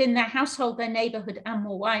 both within their household, their neighborhood, and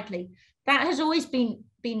more widely. That has always been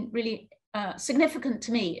really significant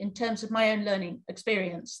to me in terms of my own learning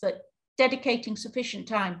experience, that dedicating sufficient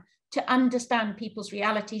time to understand people's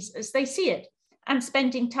realities as they see it and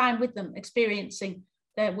spending time with them, experiencing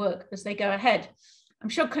their work as they go ahead. I'm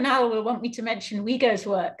sure Kunal will want me to mention WIGO's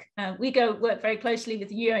work. WIGO work very closely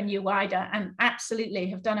with UNU-WIDER and absolutely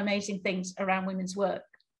have done amazing things around women's work,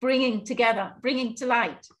 bringing together, bringing to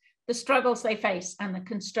light the struggles they face and the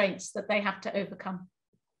constraints that they have to overcome.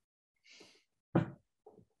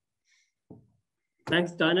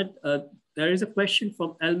 Thanks, Dinah. There is a question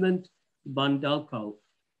from Elmond Bandalkau.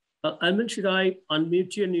 Elmond, should I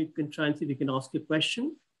unmute you and you can try and see if you can ask your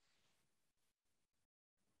question?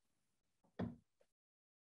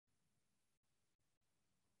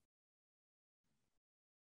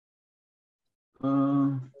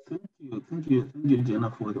 Thank you, Jenna,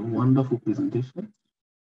 for the wonderful presentation.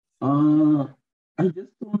 I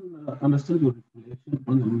just want to understand your reflection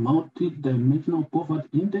on the multi-dimensional poverty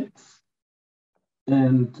index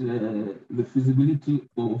and the feasibility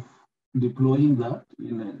of deploying that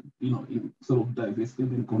in in sort of diverse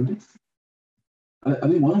urban context. I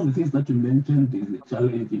think one of the things that you mentioned is the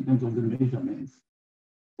challenge in terms of the measurements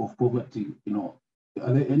of poverty.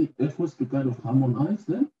 Are there any efforts to kind of harmonize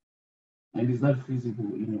them? And is that feasible,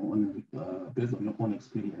 based on your own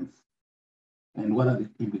experience? And what are the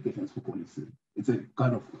implications for policy? It's a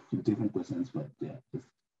kind of different questions, but yeah, just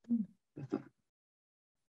that.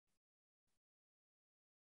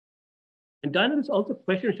 And Diana, there's also a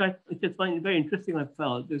question which I find very interesting. I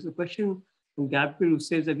felt there's a question from Gabriel who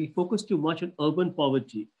says that we focus too much on urban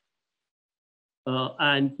poverty,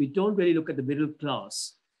 and we don't really look at the middle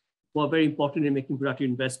class, who are very important in making productive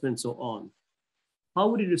investments, and so on. How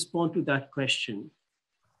would you respond to that question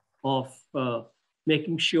of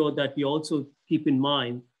making sure that we also keep in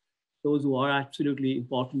mind those who are absolutely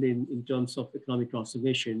important in terms of economic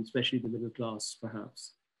transformation, especially the middle class,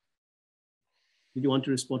 perhaps? Did you want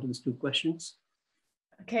to respond to these two questions?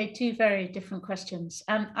 Okay, two very different questions.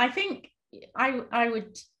 I think I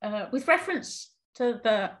would, with reference to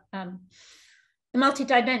the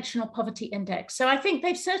multidimensional poverty index. So I think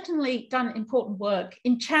they've certainly done important work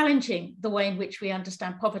in challenging the way in which we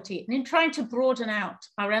understand poverty and in trying to broaden out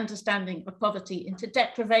our understanding of poverty into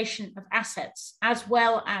deprivation of assets, as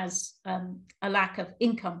well as a lack of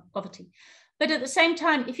income poverty. But at the same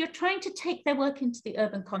time, if you're trying to take their work into the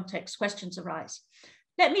urban context, questions arise.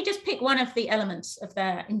 Let me just pick one of the elements of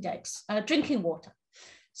their index, drinking water.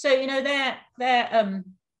 So, their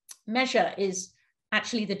measure is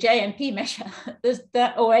actually the JMP measure,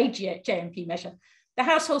 or a JMP measure. The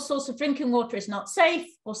household source of drinking water is not safe,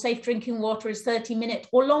 or safe drinking water is 30-minute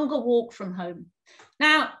or longer walk from home.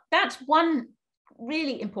 Now, that's one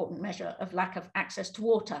really important measure of lack of access to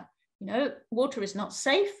water. Water is not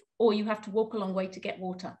safe, or you have to walk a long way to get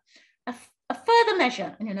water. A further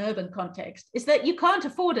measure in an urban context is that you can't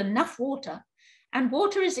afford enough water, and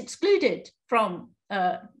water is excluded from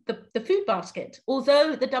the food basket,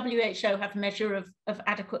 although the WHO have a measure of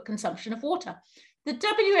adequate consumption of water. The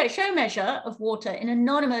WHO measure of water in a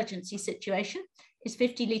non-emergency situation is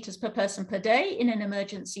 50 litres per person per day. In an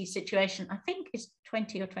emergency situation, I think is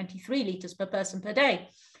 20 or 23 litres per person per day.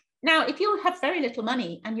 Now, if you have very little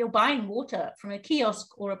money and you're buying water from a kiosk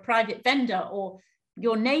or a private vendor or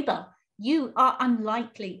your neighbour, you are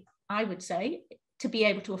unlikely, I would say, to be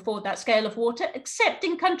able to afford that scale of water, except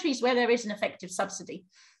in countries where there is an effective subsidy.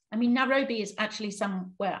 I mean, Nairobi is actually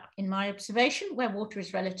somewhere, in my observation, where water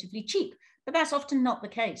is relatively cheap, but that's often not the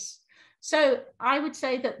case. So I would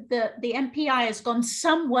say that the MPI has gone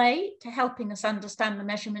some way to helping us understand the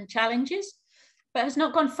measurement challenges, but has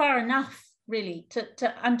not gone far enough, really,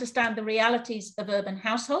 to understand the realities of urban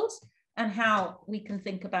households and how we can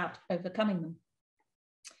think about overcoming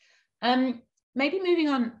them. Maybe moving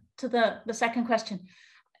on to the second question.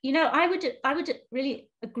 I would really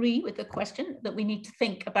agree with the question that we need to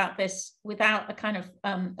think about this without a kind of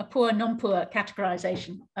a poor, non-poor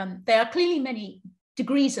categorization. There are clearly many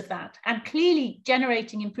degrees of that, and clearly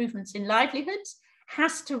generating improvements in livelihoods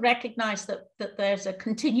has to recognize that there's a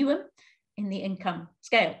continuum in the income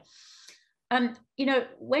scale. You know,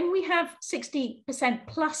 when we have 60%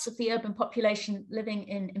 plus of the urban population living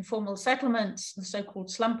in informal settlements, the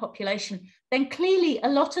so-called slum population, then clearly a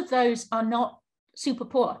lot of those are not super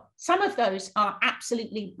poor. Some of those are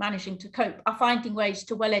absolutely managing to cope, are finding ways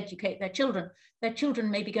to well educate their children. Their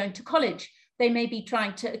children may be going to college. They may be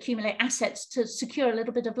trying to accumulate assets to secure a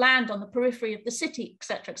little bit of land on the periphery of the city, et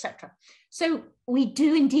cetera, et cetera. So we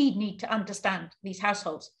do indeed need to understand these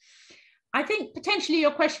households. I think potentially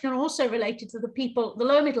your question also related to the people, the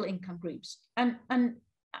low middle income groups. And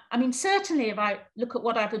I mean, certainly if I look at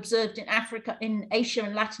what I've observed in Africa, in Asia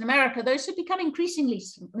and Latin America, those have become increasingly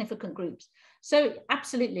significant groups. So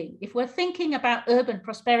absolutely, if we're thinking about urban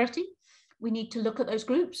prosperity, we need to look at those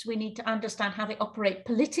groups. We need to understand how they operate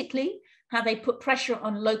politically, how they put pressure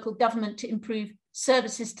on local government to improve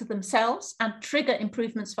services to themselves and trigger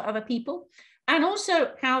improvements for other people, and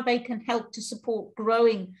also how they can help to support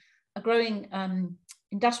a growing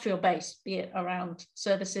industrial base, be it around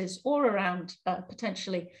services or around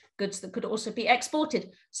potentially goods that could also be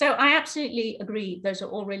exported. So I absolutely agree, those are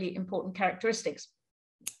all really important characteristics.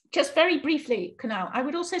 Just very briefly, Kunal, I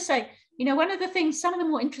would also say, you know, one of the things, some of the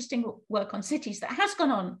more interesting work on cities that has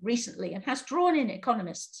gone on recently and has drawn in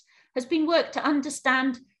economists has been work to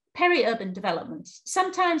understand peri-urban developments,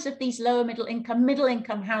 sometimes of these lower middle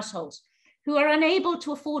income households who are unable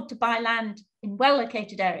to afford to buy land in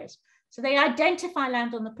well-located areas. So they identify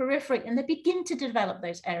land on the periphery and they begin to develop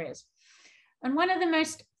those areas. And one of the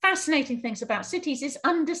most fascinating things about cities is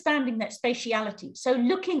understanding that spatiality. So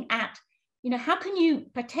looking at, you know, how can you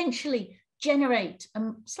potentially generate a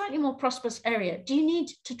slightly more prosperous area? Do you need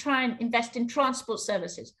to try and invest in transport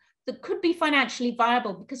services that could be financially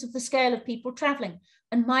viable because of the scale of people traveling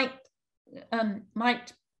and might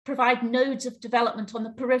provide nodes of development on the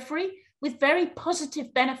periphery with very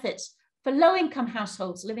positive benefits for low-income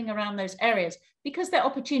households living around those areas because they're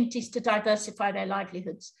opportunities to diversify their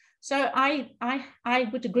livelihoods. So I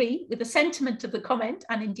would agree with the sentiment of the comment,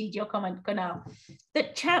 and indeed your comment, Kunal,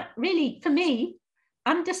 that really, for me,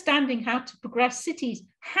 understanding how to progress cities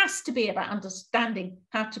has to be about understanding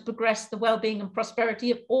how to progress the well-being and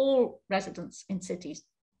prosperity of all residents in cities.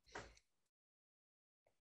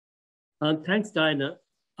 Thanks, Diana.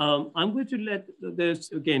 I'm going to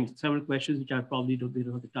there's again several questions which I probably don't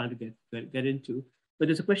have the time to get into, but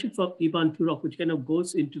there's a question from Iban Turok which kind of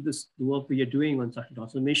goes into the work we are doing on social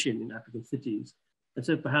transformation in African cities. And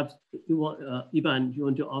so perhaps Iban, you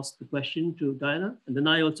want to ask the question to Diana? And then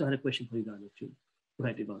I also had a question for you, Diana, too. Go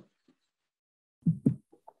ahead, Iban.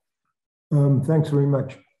 Thanks very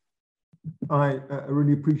much. I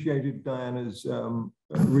really appreciated Diana's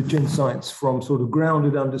rich insights from sort of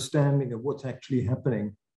grounded understanding of what's actually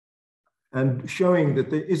happening and showing that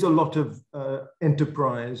there is a lot of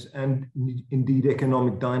enterprise and indeed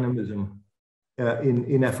economic dynamism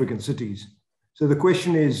in African cities. So the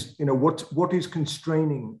question is, you know, what is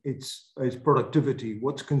constraining its productivity?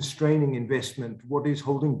 What's constraining investment? What is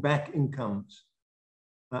holding back incomes?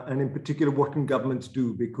 And in particular, what can governments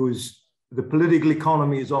do? Because the political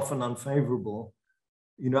economy is often unfavorable.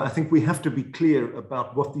 You know, I think we have to be clear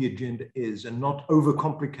about what the agenda is and not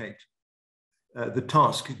overcomplicate the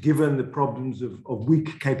task, given the problems of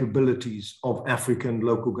weak capabilities of African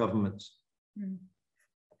local governments. Mm.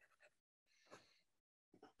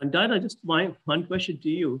 And Diana, just one question to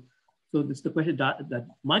you. So this is the question that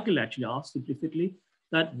Michael actually asked implicitly,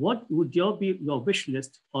 that what would be your wish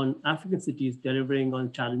list on African cities delivering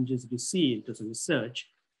on challenges that you see in terms of research?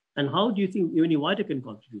 And how do you think UNU-WIDER can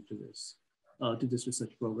contribute to this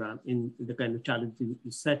research program in the kind of challenges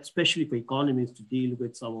you set, especially for economies to deal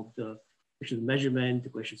with some of the questions of measurement, the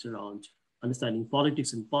questions around understanding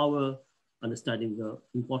politics and power, understanding the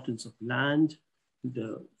importance of land,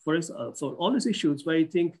 for all these issues where you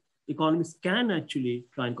think economists can actually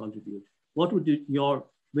try and contribute? What would your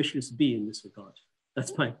wish list be in this regard?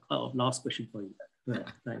 That's my last question for you.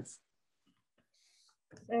 Thanks.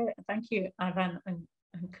 Thank you, Ivan and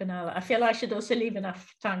Kunal. I feel I should also leave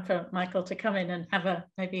enough time for Michael to come in and have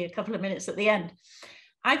maybe a couple of minutes at the end.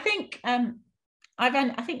 I think,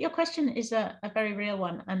 Ivan, I think your question is a very real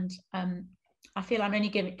one, and I feel I'm only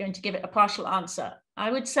going to give it a partial answer. I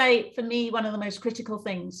would say, for me, one of the most critical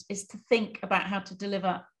things is to think about how to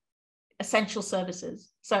deliver essential services.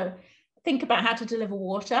 So think about how to deliver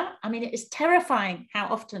water. I mean, it is terrifying how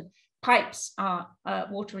often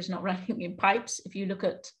water is not running in pipes. If you look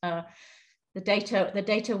at the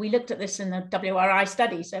data, we looked at this in the WRI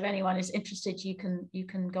study. So if anyone is interested, you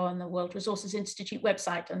can go on the World Resources Institute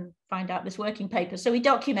website and find out this working paper. So we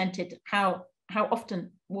documented how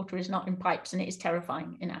often water is not in pipes, and it is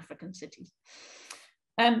terrifying in African cities.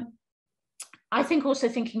 I think also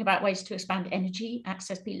thinking about ways to expand energy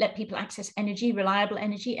access, let people access energy, reliable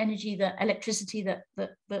energy, electricity that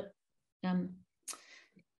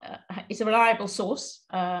is a reliable source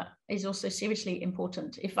is also seriously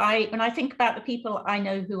important. When I think about the people I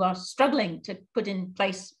know who are struggling to put in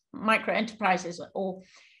place micro enterprises, or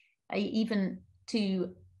even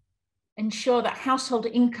to ensure that household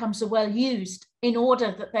incomes are well used in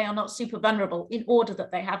order that they are not super vulnerable, in order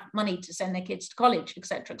that they have money to send their kids to college, et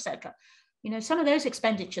cetera, et cetera. You know, some of those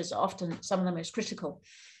expenditures are often some of the most critical.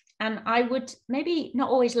 And I would, maybe not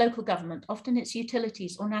always local government, often it's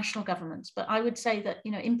utilities or national governments, but I would say that,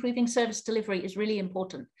 you know, improving service delivery is really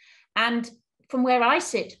important. And from where I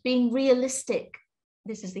sit, being realistic,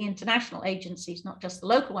 this is the international agencies, not just the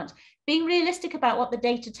local ones, being realistic about what the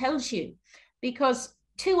data tells you, because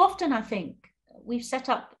too often I think we've set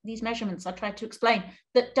up these measurements, I tried to explain,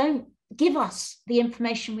 that don't give us the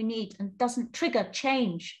information we need and doesn't trigger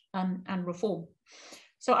change and reform.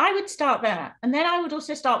 So I would start there. And then I would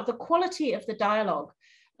also start with the quality of the dialogue.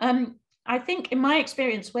 I think in my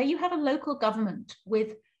experience, where you have a local government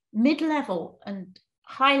with mid-level and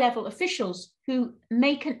high-level officials who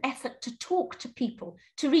make an effort to talk to people,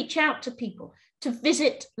 to reach out to people, to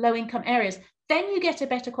visit low-income areas, then you get a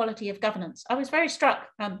better quality of governance. I was very struck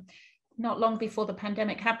not long before the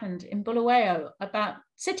pandemic happened in Bulawayo about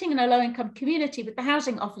sitting in a low-income community with the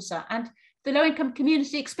housing officer and the low-income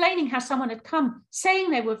community explaining how someone had come, saying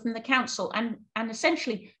they were from the council and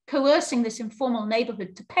essentially coercing this informal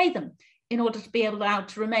neighborhood to pay them in order to be allowed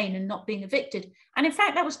to remain and not being evicted. And in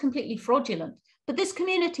fact, that was completely fraudulent. But this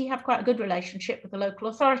community have quite a good relationship with the local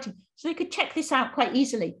authority, so they could check this out quite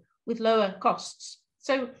easily with lower costs.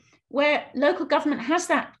 So where local government has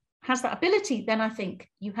that ability, then I think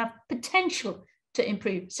you have potential to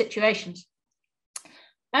improve situations.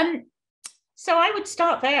 So I would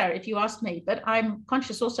start there if you asked me, but I'm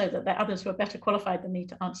conscious also that there are others who are better qualified than me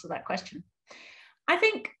to answer that question. I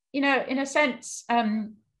think, you know, in a sense,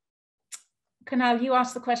 Kunal, you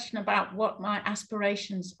asked the question about what my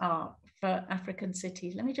aspirations are for African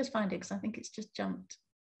cities. Let me just find it, because I think it's just jumped.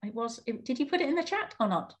 Did you put it in the chat or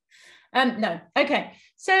not? No, okay.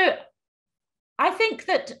 So I think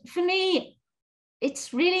that for me,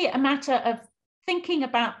 it's really a matter of thinking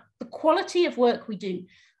about the quality of work we do,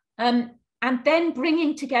 and then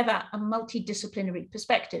bringing together a multidisciplinary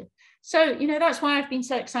perspective. So, you know, that's why I've been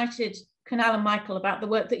so excited, Kunal and Michael, about the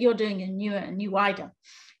work that you're doing in UNU-WIDER.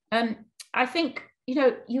 I think, you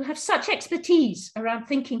know, you have such expertise around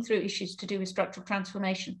thinking through issues to do with structural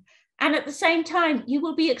transformation. And at the same time, you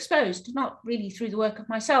will be exposed, not really through the work of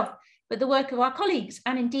myself, but the work of our colleagues,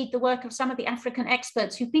 and indeed the work of some of the African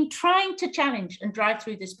experts who've been trying to challenge and drive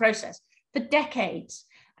through this process for decades.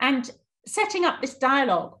 And setting up this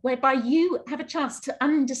dialogue whereby you have a chance to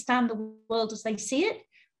understand the world as they see it,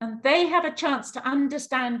 and they have a chance to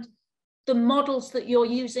understand the models that you're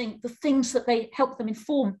using, the things that they help them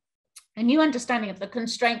inform, a new understanding of the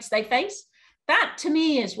constraints they face. That to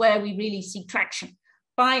me is where we really see traction,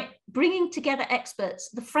 by bringing together experts,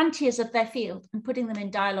 the frontiers of their field, and putting them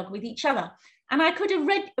in dialogue with each other. And I could have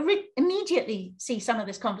immediately see some of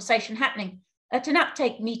this conversation happening at an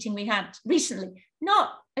uptake meeting we had recently.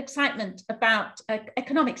 Not excitement about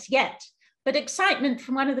economics yet, but excitement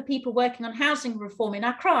from one of the people working on housing reform in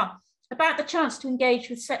Accra about the chance to engage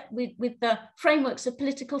with the frameworks of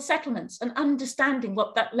political settlements and understanding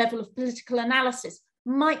what that level of political analysis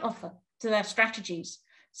might offer to their strategies.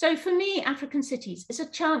 So for me, African cities is a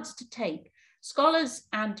chance to take scholars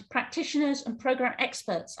and practitioners and program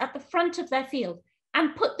experts at the front of their field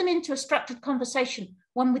and put them into a structured conversation,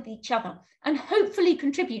 one with each other, and hopefully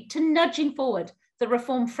contribute to nudging forward the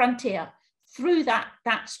reform frontier through that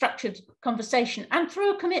structured conversation and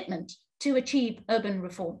through a commitment to achieve urban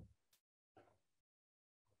reform.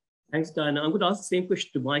 Thanks, Diana. I'm going to ask the same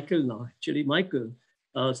question to Michael now. Actually, Michael,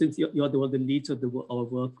 since you're the one that leads of our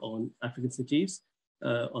work on African cities,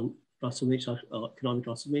 on transformation, economic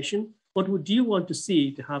transformation, what would you want to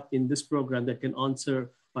see to have in this program that can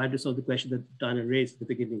answer some of the questions that Diana raised at the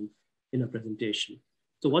beginning in her presentation?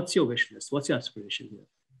 So what's your wish list? What's your aspiration here?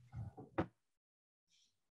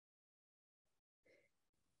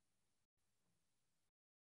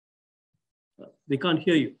 They can't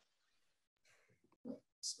hear you.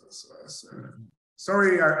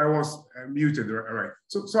 Sorry, I was muted. Right.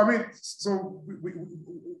 So I mean,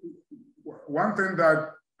 one thing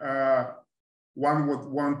that one would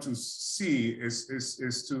want to see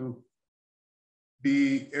is to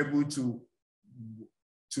be able to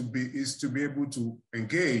be able to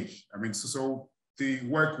engage. I mean, so the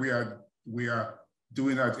work we are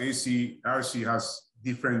doing at ACRC has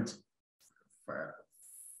different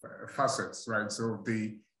facets, right? So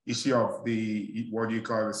the issue of the, what you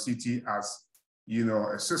call the city as, you know,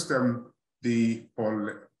 a system, the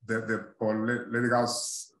political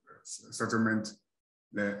settlement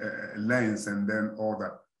lens, and then all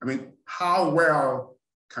that. I mean, how well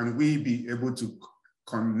can we be able to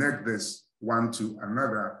connect this one to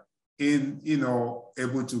another in, you know,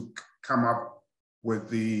 able to come up with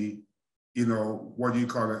the, you know, what do you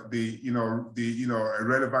call it, the, you know,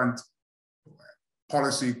 relevant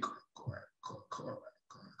policy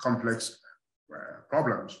complex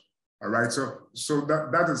problems. All right, so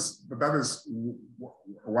that is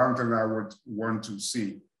one thing I would want to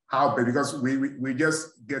see. How, because we're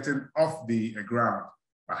just getting off the ground.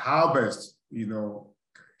 But how best, you know,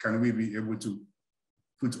 can we be able to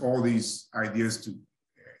put all these ideas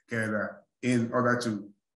together in order to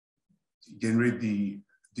generate the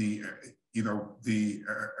you know, the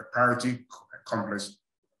priority complex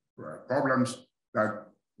problems that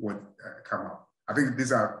would come up. I think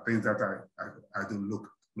these are things that I do look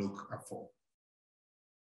for.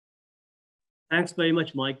 Thanks very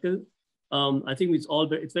much, Michael. I think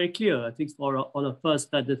it's very clear, I think for all of us,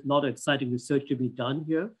 that there's a lot of exciting research to be done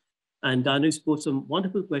here. And Diana's posed some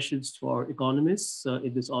wonderful questions for economists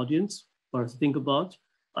in this audience for us to think about.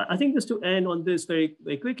 I think just to end on this very,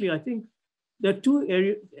 very quickly, I think there are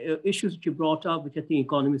two issues that you brought up, which I think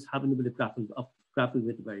economists haven't been grappled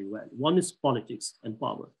with very well. One is politics and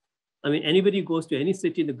power. I mean, anybody who goes to any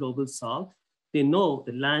city in the global south, they know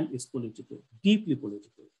the land is political, deeply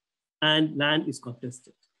political, and land is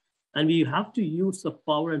contested. And we have to use the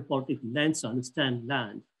power and politics lens to understand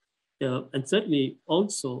land. And certainly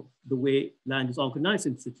also the way land is organized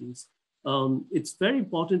in cities. It's very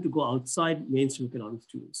important to go outside mainstream economics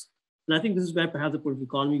tools. And I think this is where perhaps the political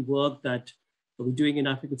economy work that we're doing in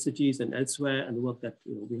African cities and elsewhere, and the work that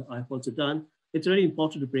I've also done, it's really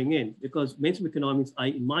important to bring in, because mainstream economics,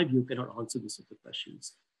 in my view, cannot answer these sort of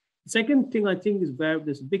questions. The second thing I think is where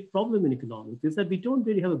there's a big problem in economics is that we don't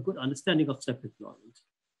really have a good understanding of self-employment.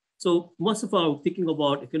 So most of our thinking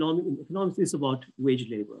about economics is about wage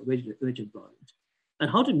labor, wage employment. And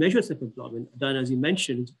how to measure self-employment, Dan, as you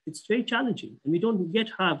mentioned, it's very challenging. And we don't yet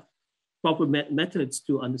have proper methods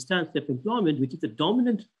to understand self-employment, which is the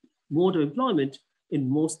dominant mode of employment in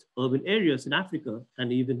most urban areas in Africa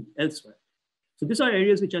and even elsewhere. So these are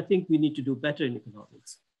areas which I think we need to do better in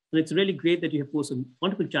economics. And it's really great that you have posed some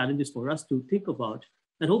wonderful challenges for us to think about.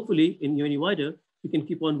 And hopefully in UNU-WIDER, we can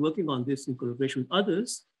keep on working on this in collaboration with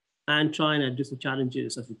others and try and address the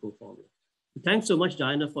challenges as we go forward. Thanks so much,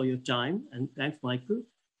 Diana, for your time, and thanks, Michael.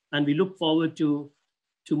 And we look forward to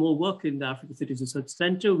more work in the African Cities Research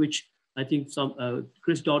Center, which I think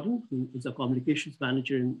Chris Jordan, who is a communications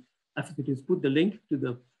manager in African Cities, put the link to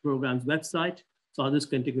the program's website so others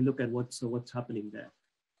can take a look at what's happening there.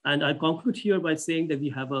 And I'll conclude here by saying that we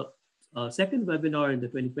have a second webinar in the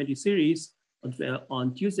 2020 series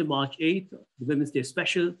on Tuesday, March 8th, the Women's Day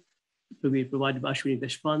special, to be provided by Ashwini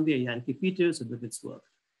Deshpande and Yanki Peters and Women's Work.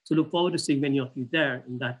 So look forward to seeing many of you there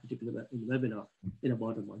in that particular webinar in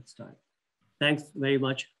about a month's time. Thanks very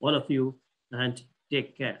much, all of you, and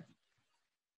take care.